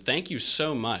 Peterson, thank you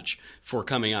so much for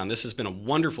coming on. This has been a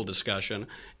wonderful discussion,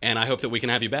 and I hope that we can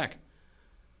have you back.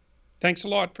 Thanks a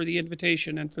lot for the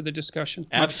invitation and for the discussion.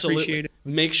 Absolutely. Much appreciated.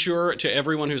 Make sure, to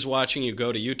everyone who's watching, you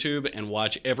go to YouTube and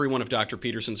watch every one of Dr.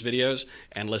 Peterson's videos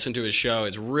and listen to his show.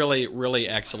 It's really, really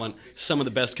excellent. Some of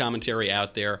the best commentary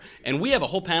out there. And we have a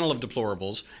whole panel of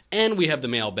deplorables, and we have the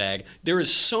mailbag. There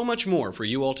is so much more for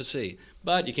you all to see,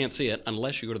 but you can't see it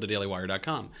unless you go to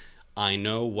thedailywire.com. I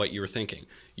know what you're thinking.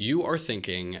 You are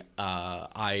thinking,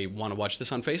 I want to watch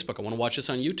this on Facebook. I want to watch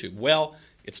this on YouTube. Well,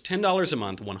 it's $10 a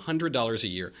month, $100 a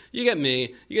year. You get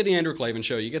me, you get the Andrew Klavan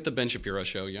Show, you get the Ben Shapiro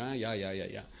Show,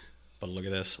 yeah. But look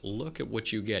at this. Look at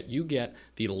what you get. You get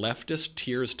the Leftist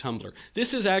Tears tumbler.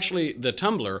 This is actually the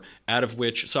tumbler out of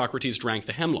which Socrates drank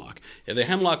the hemlock. The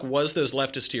hemlock was those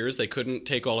leftist tears. They couldn't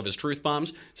take all of his truth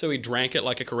bombs, so he drank it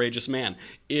like a courageous man.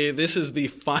 This is the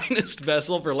finest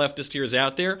vessel for leftist tears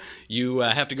out there. You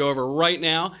have to go over right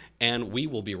now, and we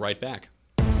will be right back.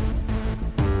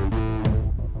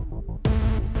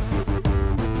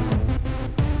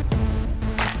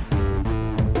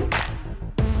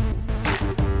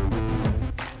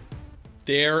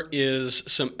 There is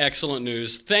some excellent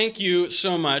news. Thank you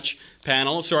so much,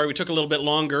 panel. Sorry we took a little bit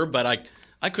longer, but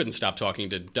I couldn't stop talking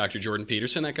to Dr. Jordan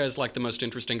Peterson. That guy's like the most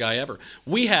interesting guy ever.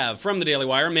 We have, from the Daily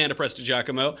Wire, Amanda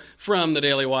Prestigiacomo. From the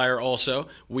Daily Wire also,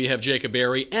 we have Jacob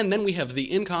Berry. And then we have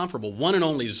the incomparable, one and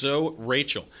only Zoe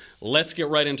Rachel. Let's get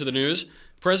right into the news.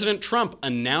 President Trump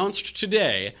announced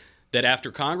today that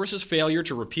after Congress's failure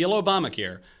to repeal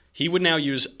Obamacare, he would now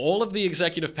use all of the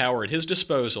executive power at his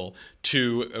disposal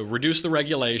to reduce the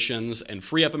regulations and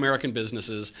free up American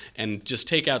businesses and just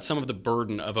take out some of the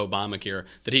burden of Obamacare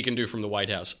that he can do from the White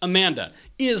House. Amanda,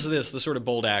 is this the sort of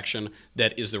bold action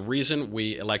that is the reason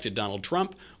we elected Donald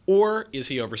Trump, or is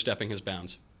he overstepping his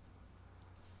bounds?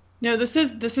 No, this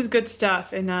is good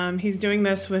stuff, and he's doing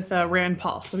this with Rand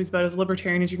Paul, so he's about as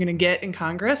libertarian as you're going to get in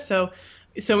Congress.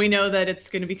 So we know that it's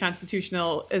going to be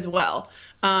constitutional as well.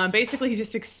 Basically,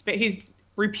 he's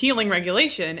repealing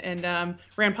regulation, and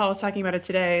Rand Paul was talking about it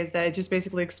today, is that it's just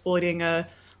basically exploiting a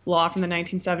law from the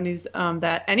 1970s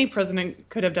that any president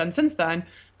could have done since then,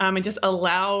 and just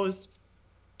allows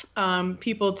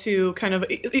people to kind of,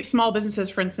 small businesses,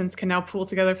 for instance, can now pool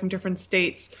together from different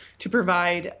states to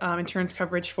provide insurance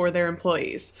coverage for their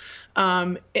employees.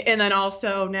 And then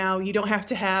also now you don't have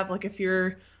to have, like, if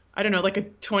you're, I don't know, like a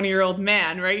 20-year-old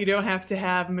man, right? You don't have to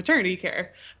have maternity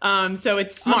care. So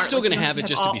it's smart. I'm still going to have it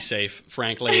just to be safe,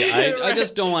 frankly. I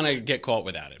just don't want to get caught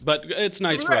without it. But it's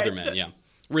nice for other men, yeah.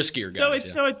 Riskier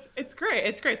guys. So it's great.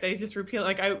 It's great. They just repeal,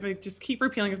 like, I would just keep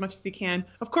repealing as much as they can.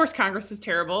 Of course, Congress is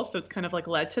terrible, so it's kind of like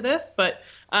led to this. But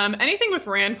anything with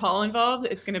Rand Paul involved,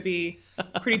 it's going to be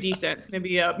pretty decent. It's going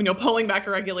to be pulling back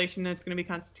a regulation, and it's going to be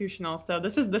constitutional. So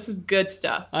this is good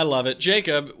stuff. I love it.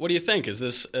 Jacob, what do you think? Is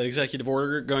this executive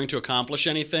order going to accomplish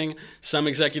anything? Some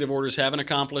executive orders haven't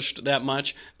accomplished that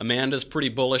much. Amanda's pretty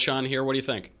bullish on here. What do you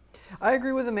think? I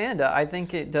agree with Amanda. I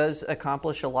think it does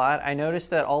accomplish a lot. I noticed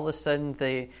that all of a sudden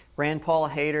the Rand Paul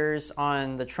haters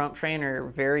on the Trump train are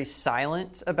very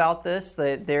silent about this.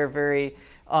 That they're very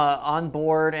on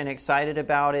board and excited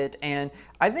about it. And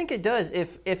I think it does.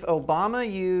 If Obama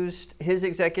used his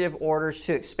executive orders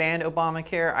to expand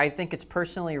Obamacare, I think it's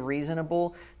personally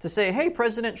reasonable to say, hey,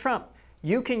 President Trump,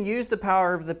 you can use the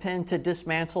power of the pen to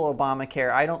dismantle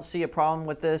Obamacare. I don't see a problem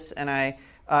with this, and I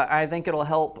think it'll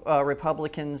help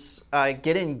Republicans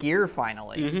get in gear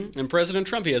finally. Mm-hmm. And President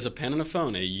Trump, he has a pen and a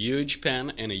phone, a huge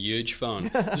pen and a huge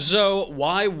phone. So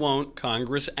why won't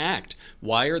Congress act?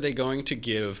 Why are they going to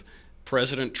give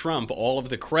President Trump all of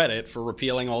the credit for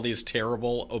repealing all these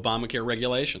terrible Obamacare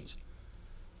regulations?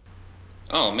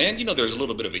 Oh, man, there's a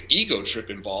little bit of an ego trip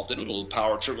involved, and a little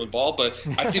power trip involved. But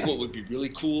I think what would be really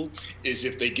cool is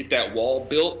if they get that wall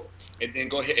built and then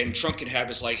go ahead and Trump can have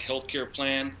his, like, healthcare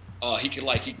plan. He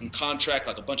can contract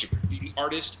like a bunch of graffiti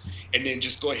artists and then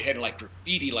just go ahead and like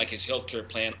graffiti like his healthcare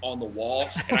plan on the wall,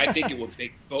 and I think it would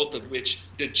make both of which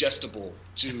digestible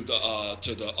to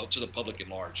the public at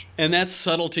large. And that's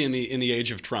subtlety in the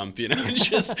age of Trump,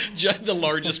 just the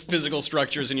largest physical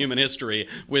structures in human history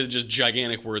with just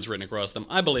gigantic words written across them.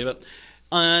 I believe it.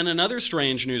 On another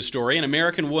strange news story, an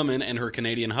American woman and her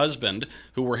Canadian husband,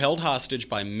 who were held hostage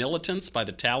by militants by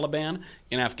the Taliban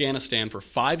in Afghanistan for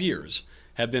 5 years,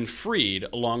 have been freed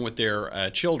along with their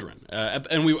children.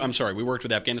 And we worked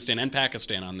with Afghanistan and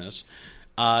Pakistan on this.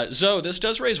 Zoe, this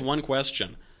does raise one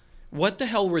question. What the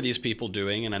hell were these people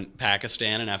doing in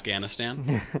Pakistan and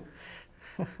Afghanistan?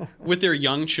 With their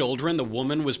young children, the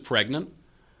woman was pregnant.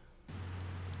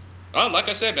 Like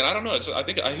I said, man, I don't know.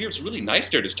 I hear it's really nice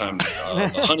there this time.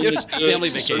 The honeymoon is good. Family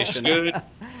vacation. Good.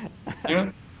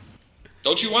 Yeah.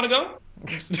 Don't you want to go?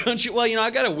 Don't you? Well,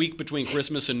 I got a week between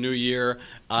Christmas and New Year.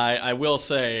 I will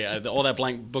say all that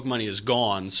blank book money is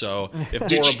gone. So if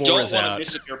Bora Bora is out, you don't want to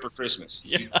miss it there for Christmas.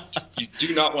 Yeah. You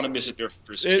do not want to miss it there for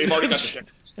Christmas. They've already got the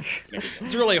decorations.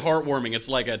 It's really heartwarming. It's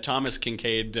like a Thomas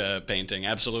Kincaid painting.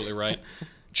 Absolutely right.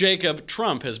 Jacob,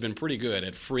 Trump has been pretty good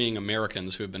at freeing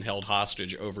Americans who have been held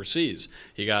hostage overseas.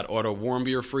 He got Otto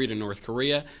Warmbier freed in North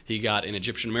Korea. He got an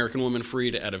Egyptian-American woman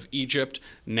freed out of Egypt.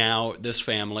 Now this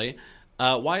family.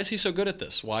 Why is he so good at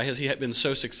this? Why has he been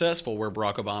so successful where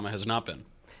Barack Obama has not been?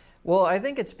 Well, I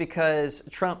think it's because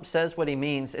Trump says what he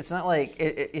means. It's not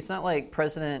like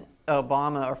President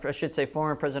Obama, or I should say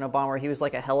former President Obama, where he was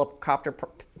like a helicopter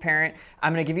parent.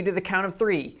 I'm going to give you to the count of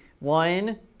 3.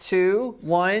 1, 2,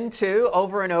 1, 2,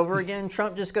 over and over again.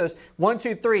 Trump just goes 1,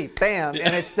 2, 3, bam,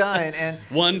 and it's done. And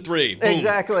 1, 3, boom.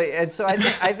 Exactly. And so I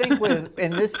think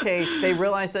in this case, they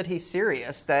realize that he's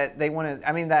serious. That they want to.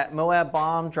 I mean, that Moab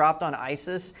bomb dropped on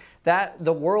ISIS. That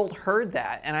the world heard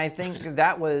that, and I think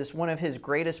that was one of his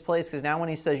greatest plays. Because now, when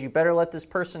he says, "You better let this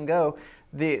person go,"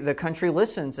 the country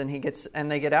listens, and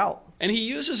they get out. And he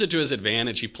uses it to his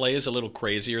advantage. He plays a little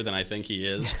crazier than I think he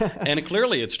is, and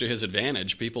clearly it's to his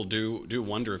advantage. People do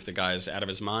wonder if the guy's out of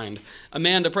his mind.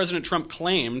 Amanda, President Trump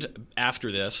claimed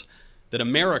after this that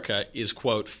America is,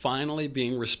 quote, finally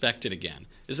being respected again.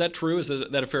 Is that true? Is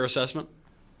that a fair assessment?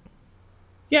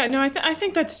 Yeah, no, I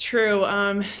think that's true,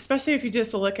 especially if you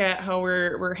just look at how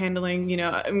we're handling,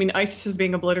 ISIS is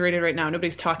being obliterated right now.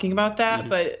 Nobody's talking about that. Mm-hmm.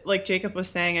 But like Jacob was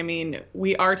saying,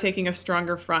 we are taking a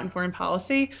stronger front in foreign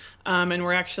policy, and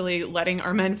we're actually letting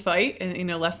our men fight and,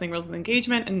 lessening rules of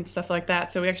engagement and stuff like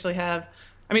that. So we actually have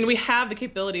the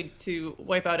capability to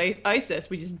wipe out ISIS.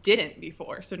 We just didn't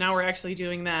before. So now we're actually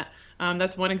doing that.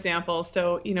 That's one example.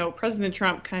 So, President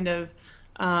Trump kind of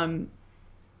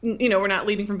we're not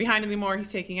leading from behind anymore.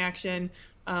 He's taking action.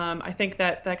 I think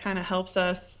that kind of helps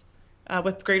us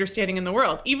with greater standing in the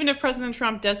world, even if President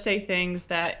Trump does say things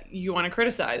that you want to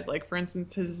criticize, like, for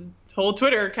instance, his whole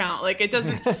Twitter account. Like, it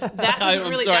doesn't, that doesn't I'm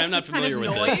really, sorry, that's I'm not just kind of familiar with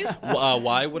noise. this.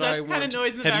 Why would That's I kind of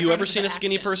noise in the Have you background ever of seen the a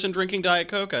skinny action. person drinking Diet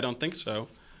Coke? I don't think so.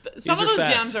 Some These of are those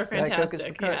facts. gems are Diet Coke is for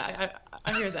fantastic. cooks. Yeah,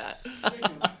 I hear that.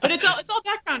 But it's all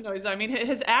background noise. I mean,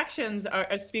 his actions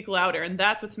speak louder, and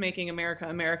that's what's making America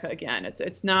America again.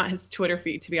 It's not his Twitter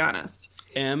feed, to be honest.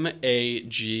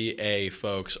 MAGA,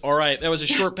 folks. All right, that was a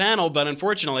short panel, but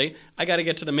unfortunately, I got to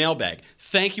get to the mailbag.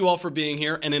 Thank you all for being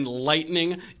here. An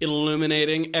enlightening,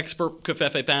 illuminating, expert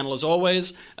Covfefe panel as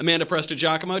always. Amanda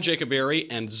Prestigiacomo, Jacob Berry,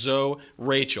 and Zoe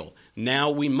Rachel.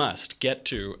 Now we must get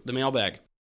to the mailbag.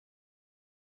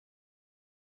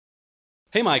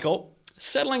 Hey, Michael.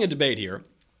 Settling a debate here.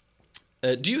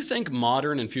 Do you think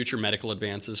modern and future medical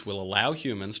advances will allow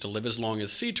humans to live as long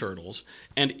as sea turtles?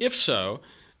 And if so,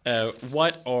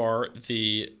 what are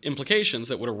the implications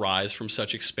that would arise from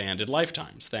such expanded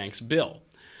lifetimes? Thanks, Bill.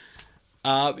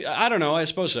 I don't know. I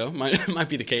suppose so. Might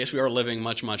be the case. We are living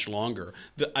much, much longer.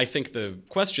 I think the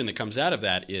question that comes out of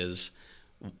that is,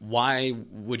 why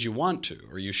would you want to?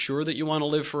 Are you sure that you want to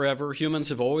live forever? Humans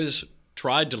have always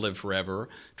tried to live forever,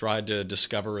 tried to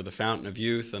discover the fountain of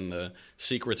youth and the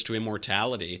secrets to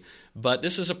immortality. But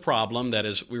this is a problem that,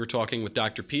 as we were talking with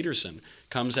Dr. Peterson,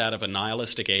 comes out of a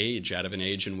nihilistic age, out of an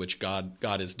age in which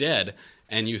God is dead,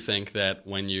 and you think that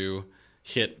when you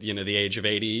hit the age of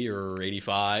 80 or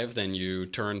 85, then you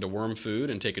turn to worm food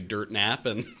and take a dirt nap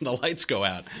and the lights go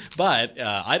out. But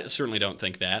I certainly don't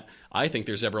think that. I think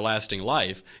there's everlasting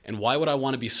life. And why would I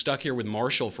want to be stuck here with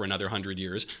Marshall for another 100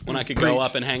 years when I could go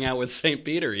up and hang out with St.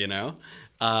 Peter,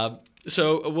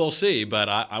 So we'll see, but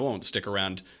I won't stick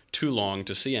around too long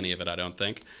to see any of it, I don't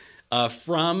think.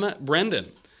 From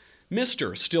Brendan.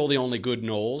 Mr. Still the Only Good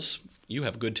Knowles. You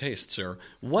have good taste, sir.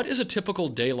 What is a typical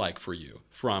day like for you?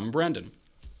 From Brendan.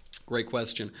 Great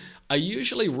question. I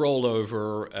usually roll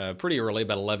over pretty early,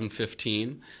 about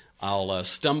 11:15. I'll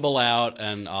stumble out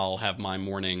and I'll have my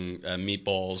morning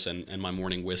meatballs and my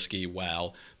morning whiskey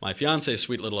while my fiancée,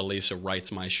 sweet little Elisa,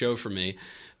 writes my show for me.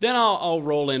 Then I'll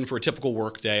roll in for a typical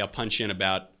work day. I'll punch in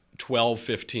about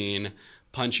 12:15,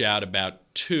 punch out about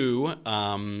 2.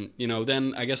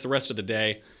 Then I guess the rest of the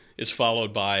day is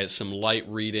followed by some light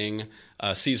reading,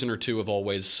 a season or two of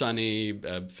Always Sunny,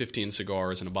 15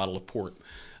 cigars, and a bottle of port.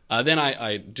 Then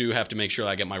I do have to make sure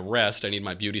I get my rest. I need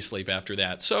my beauty sleep after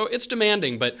that. So it's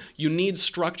demanding, but you need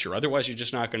structure. Otherwise, you're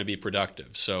just not going to be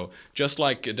productive. So just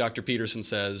like Dr. Peterson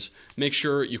says, make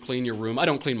sure you clean your room. I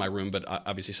don't clean my room, but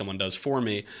obviously someone does for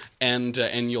me, and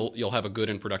you'll have a good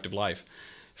and productive life.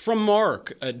 From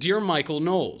Mark, Dear Michael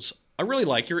Knowles, I really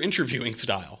like your interviewing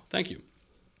style. Thank you.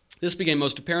 This became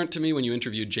most apparent to me when you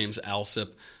interviewed James Alsop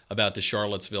about the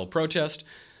Charlottesville protest.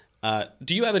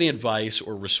 Do you have any advice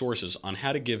or resources on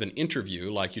how to give an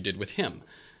interview like you did with him?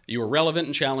 You were relevant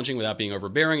and challenging without being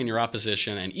overbearing in your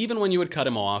opposition, and even when you would cut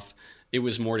him off, it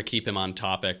was more to keep him on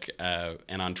topic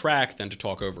and on track than to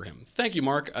talk over him. Thank you,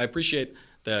 Mark. I appreciate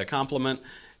the compliment.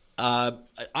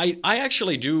 I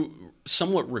actually do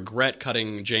somewhat regret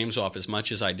cutting James off as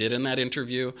much as I did in that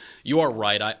interview. You are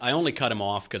right. I only cut him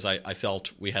off because I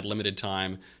felt we had limited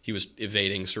time. He was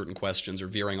evading certain questions or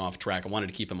veering off track. I wanted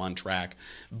to keep him on track.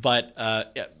 But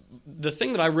the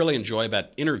thing that I really enjoy about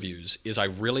interviews is I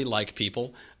really like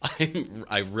people.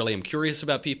 I really am curious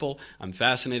about people. I'm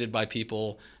fascinated by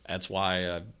people. That's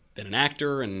why I've been an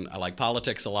actor, and I like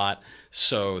politics a lot.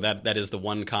 So that is the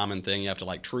one common thing. You have to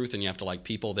like truth, and you have to like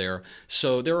people there.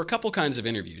 So there are a couple kinds of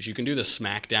interviews. You can do the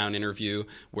smackdown interview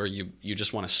where you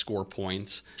just want to score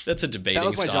points. That's a debating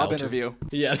style. That was my job interview.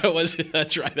 Yeah,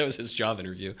 that's right. That was his job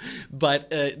interview. But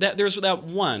there's that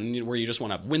one where you just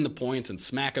want to win the points and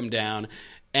smack them down.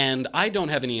 And I don't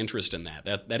have any interest in that.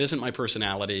 That isn't my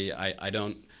personality. I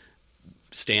don't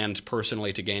stand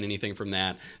personally to gain anything from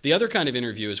that. The other kind of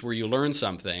interview is where you learn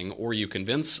something or you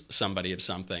convince somebody of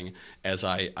something, as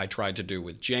I tried to do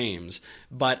with James.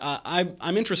 But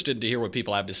I'm interested to hear what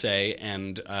people have to say,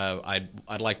 and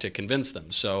I'd like to convince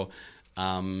them. So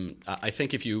I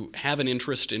think if you have an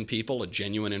interest in people, a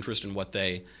genuine interest in what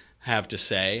they have to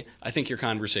say, I think your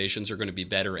conversations are going to be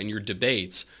better, and your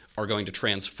debates are going to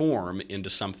transform into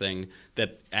something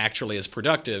that actually is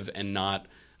productive and not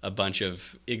a bunch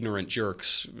of ignorant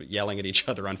jerks yelling at each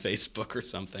other on Facebook or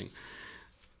something.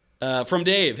 From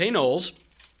Dave, hey Knowles,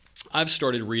 I've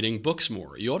started reading books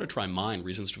more. You ought to try mine,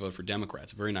 Reasons to Vote for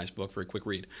Democrats. A very nice book, very quick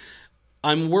read.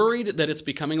 I'm worried that it's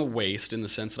becoming a waste in the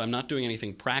sense that I'm not doing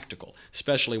anything practical,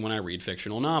 especially when I read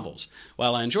fictional novels.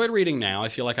 While I enjoyed reading now, I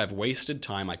feel like I've wasted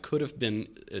time I could have been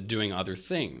doing other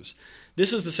things.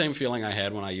 This is the same feeling I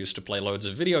had when I used to play loads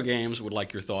of video games. Would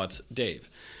like your thoughts, Dave.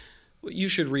 you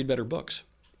should read better books.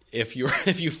 If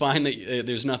you find that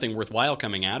there's nothing worthwhile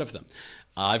coming out of them.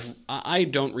 I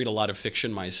don't read a lot of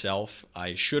fiction myself.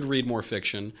 I should read more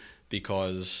fiction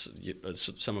because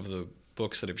some of the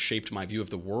books that have shaped my view of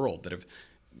the world, that have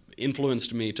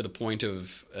influenced me to the point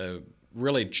of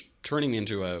really turning me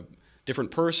into a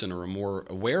different person or a more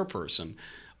aware person,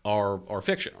 are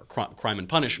fiction, or Crime and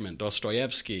Punishment,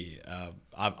 Dostoevsky,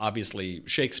 obviously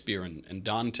Shakespeare and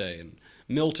Dante and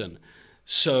Milton.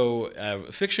 So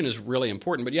fiction is really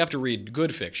important, but you have to read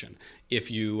good fiction. If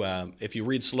you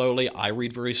read slowly, I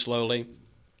read very slowly.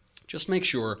 Just make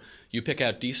sure you pick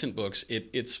out decent books.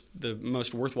 It's the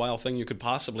most worthwhile thing you could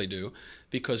possibly do,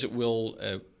 because it will,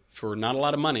 for not a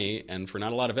lot of money and for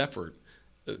not a lot of effort,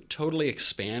 totally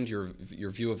expand your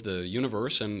view of the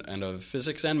universe and of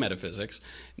physics and metaphysics.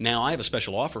 Now, I have a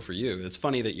special offer for you. It's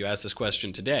funny that you asked this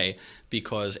question today,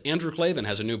 because Andrew Klavan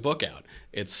has a new book out.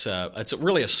 It's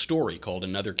really a story called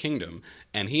Another Kingdom,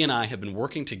 and he and I have been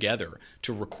working together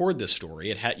to record this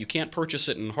story. You can't purchase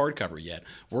it in hardcover yet.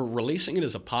 We're releasing it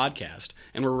as a podcast,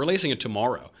 and we're releasing it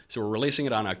tomorrow. So we're releasing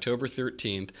it on October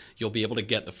 13th. You'll be able to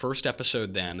get the first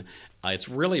episode then. It's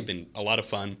really been a lot of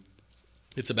fun.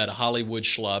 It's about a Hollywood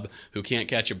schlub who can't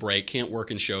catch a break, can't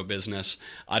work in show business.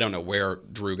 I don't know where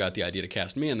Drew got the idea to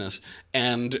cast me in this.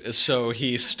 And so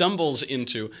he stumbles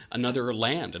into another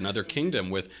land, another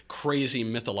kingdom with crazy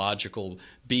mythological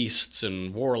beasts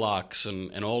and warlocks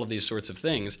and all of these sorts of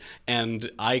things. And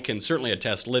I can certainly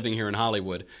attest, living here in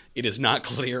Hollywood, it is not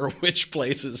clear which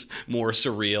place is more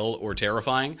surreal or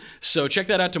terrifying. So check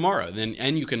that out tomorrow.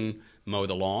 And you can mow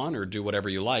the lawn or do whatever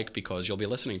you like, because you'll be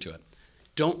listening to it.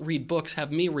 Don't read books, have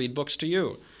me read books to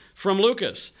you. From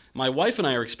Lucas, my wife and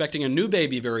I are expecting a new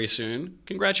baby very soon.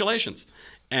 Congratulations.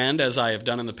 And as I have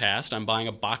done in the past, I'm buying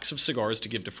a box of cigars to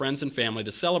give to friends and family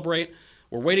to celebrate.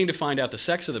 We're waiting to find out the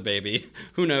sex of the baby.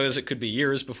 Who knows, it could be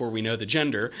years before we know the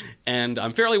gender. And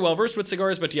I'm fairly well versed with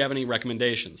cigars, but do you have any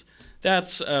recommendations?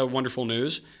 That's wonderful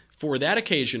news. For that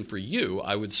occasion, for you,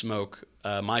 I would smoke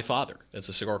My Father. That's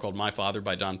a cigar called My Father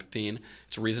by Don Pepin.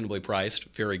 It's reasonably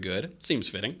priced, very good. Seems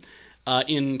fitting.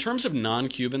 In terms of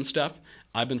non-Cuban stuff,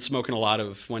 I've been smoking a lot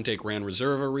of Fuente Gran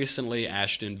Reserva recently,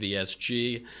 Ashton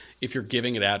VSG. If you're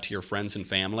giving it out to your friends and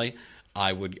family,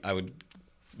 I would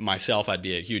myself, I'd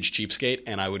be a huge cheapskate,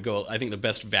 and I would go, I think the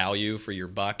best value for your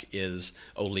buck is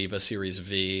Oliva Series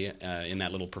V in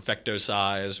that little Perfecto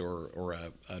size, or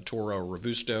a Toro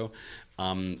Robusto.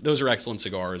 Those are excellent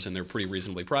cigars, and they're pretty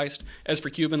reasonably priced. As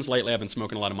for Cubans, lately I've been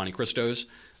smoking a lot of Monte Cristos.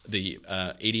 The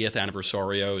 80th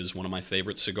Anniversario is one of my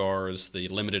favorite cigars. The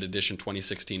limited edition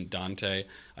 2016 Dante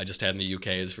I just had in the UK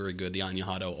is very good. The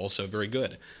Añejado, also very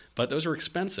good. But those are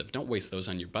expensive. Don't waste those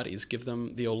on your buddies. Give them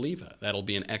the Oliva. That'll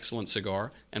be an excellent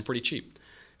cigar and pretty cheap.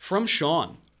 From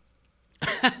Sean.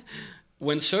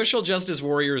 When social justice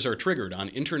warriors are triggered on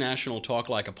International Talk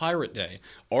Like a Pirate Day,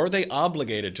 are they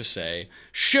obligated to say,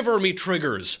 "Shiver me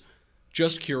triggers"?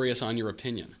 Just curious on your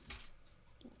opinion.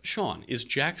 Sean, is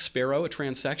Jack Sparrow a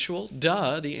transsexual?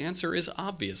 Duh, the answer is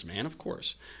obvious, man, of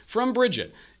course. From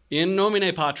Bridget, in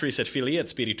nomine Patris et Filii et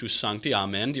Spiritus Sancti,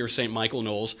 amen, dear St. Michael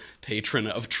Knowles, patron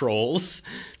of trolls.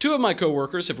 2 of my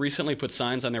co-workers have recently put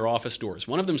signs on their office doors.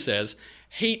 One of them says,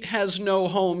 "Hate has no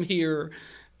home here."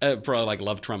 Probably like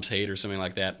 "Love Trumps hate" or something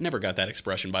like that. Never got that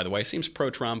expression, by the way. Seems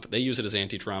pro-Trump. They use it as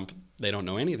anti-Trump. They don't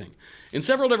know anything. In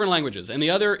several different languages. And the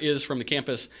other is from the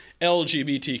campus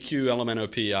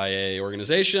LGBTQ-LMNOPIA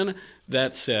organization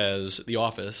that says the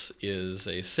office is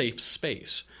a safe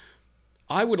space.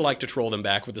 I would like to troll them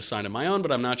back with a sign of my own,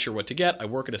 but I'm not sure what to get. I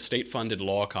work at a state-funded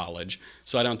law college,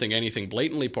 so I don't think anything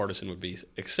blatantly partisan would be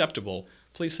acceptable.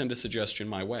 Please send a suggestion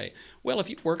my way. Well, if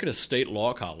you work at a state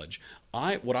law college,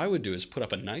 what I would do is put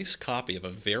up a nice copy of a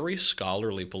very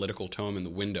scholarly political tome in the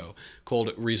window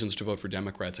called Reasons to Vote for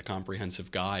Democrats, a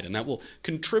Comprehensive Guide, and that will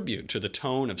contribute to the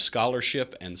tone of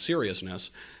scholarship and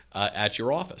seriousness at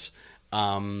your office.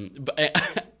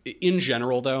 But in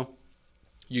general, though,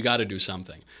 you got to do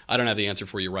something. I don't have the answer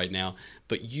for you right now,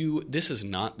 but this is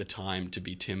not the time to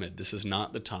be timid. This is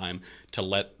not the time to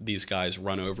let these guys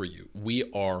run over you.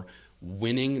 We are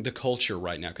winning the culture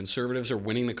right now. Conservatives are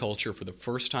winning the culture for the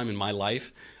first time in my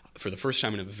life, for the first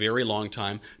time in a very long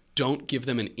time. Don't give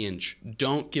them an inch.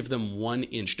 Don't give them 1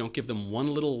 inch. Don't give them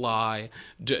one little lie.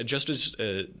 Just as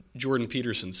Jordan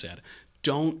Peterson said,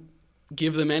 don't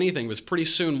give them anything, because pretty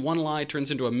soon one lie turns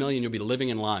into a million. You'll be living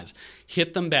in lies.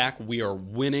 Hit them back. We are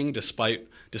winning despite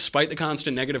the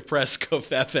constant negative press. Go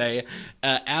Fefe.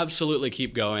 Absolutely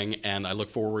keep going, and I look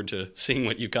forward to seeing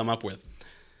what you come up with.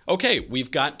 Okay,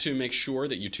 we've got to make sure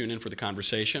that you tune in for the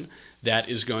conversation. That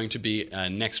is going to be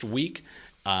next week.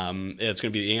 It's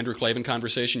going to be the Andrew Klavan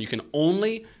conversation. You can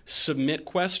only submit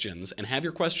questions and have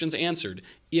your questions answered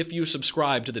if you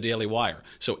subscribe to the Daily Wire.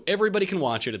 So everybody can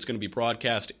watch it. It's going to be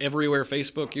broadcast everywhere,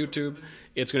 Facebook, YouTube.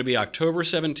 It's going to be October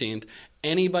 17th.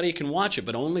 Anybody can watch it,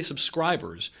 but only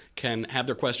subscribers can have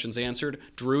their questions answered.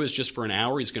 Drew is just for an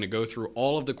hour. He's going to go through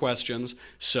all of the questions.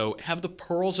 So have the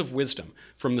pearls of wisdom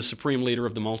from the supreme leader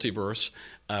of the multiverse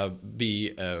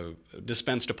be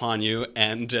dispensed upon you,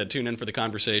 and tune in for the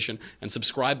conversation and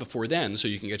subscribe before then so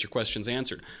you can get your questions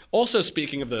answered. Also,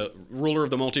 speaking of the ruler of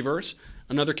the multiverse,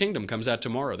 Another Kingdom comes out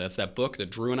tomorrow. That's that book that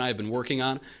Drew and I have been working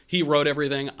on. He wrote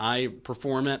everything. I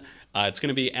perform it. It's going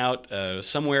to be out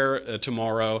somewhere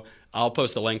tomorrow. I'll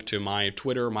post the link to my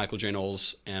Twitter, Michael J.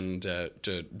 Knowles, and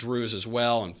to Drew's as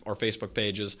well, and our Facebook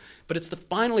pages. But it's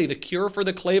finally the cure for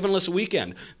the Klavanless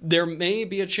weekend. There may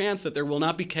be a chance that there will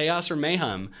not be chaos or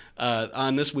mayhem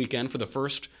on this weekend for the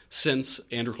first since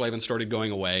Andrew Klavan started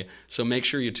going away. So make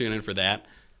sure you tune in for that.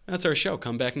 That's our show.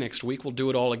 Come back next week. We'll do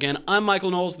it all again. I'm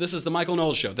Michael Knowles. This is The Michael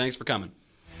Knowles Show. Thanks for coming.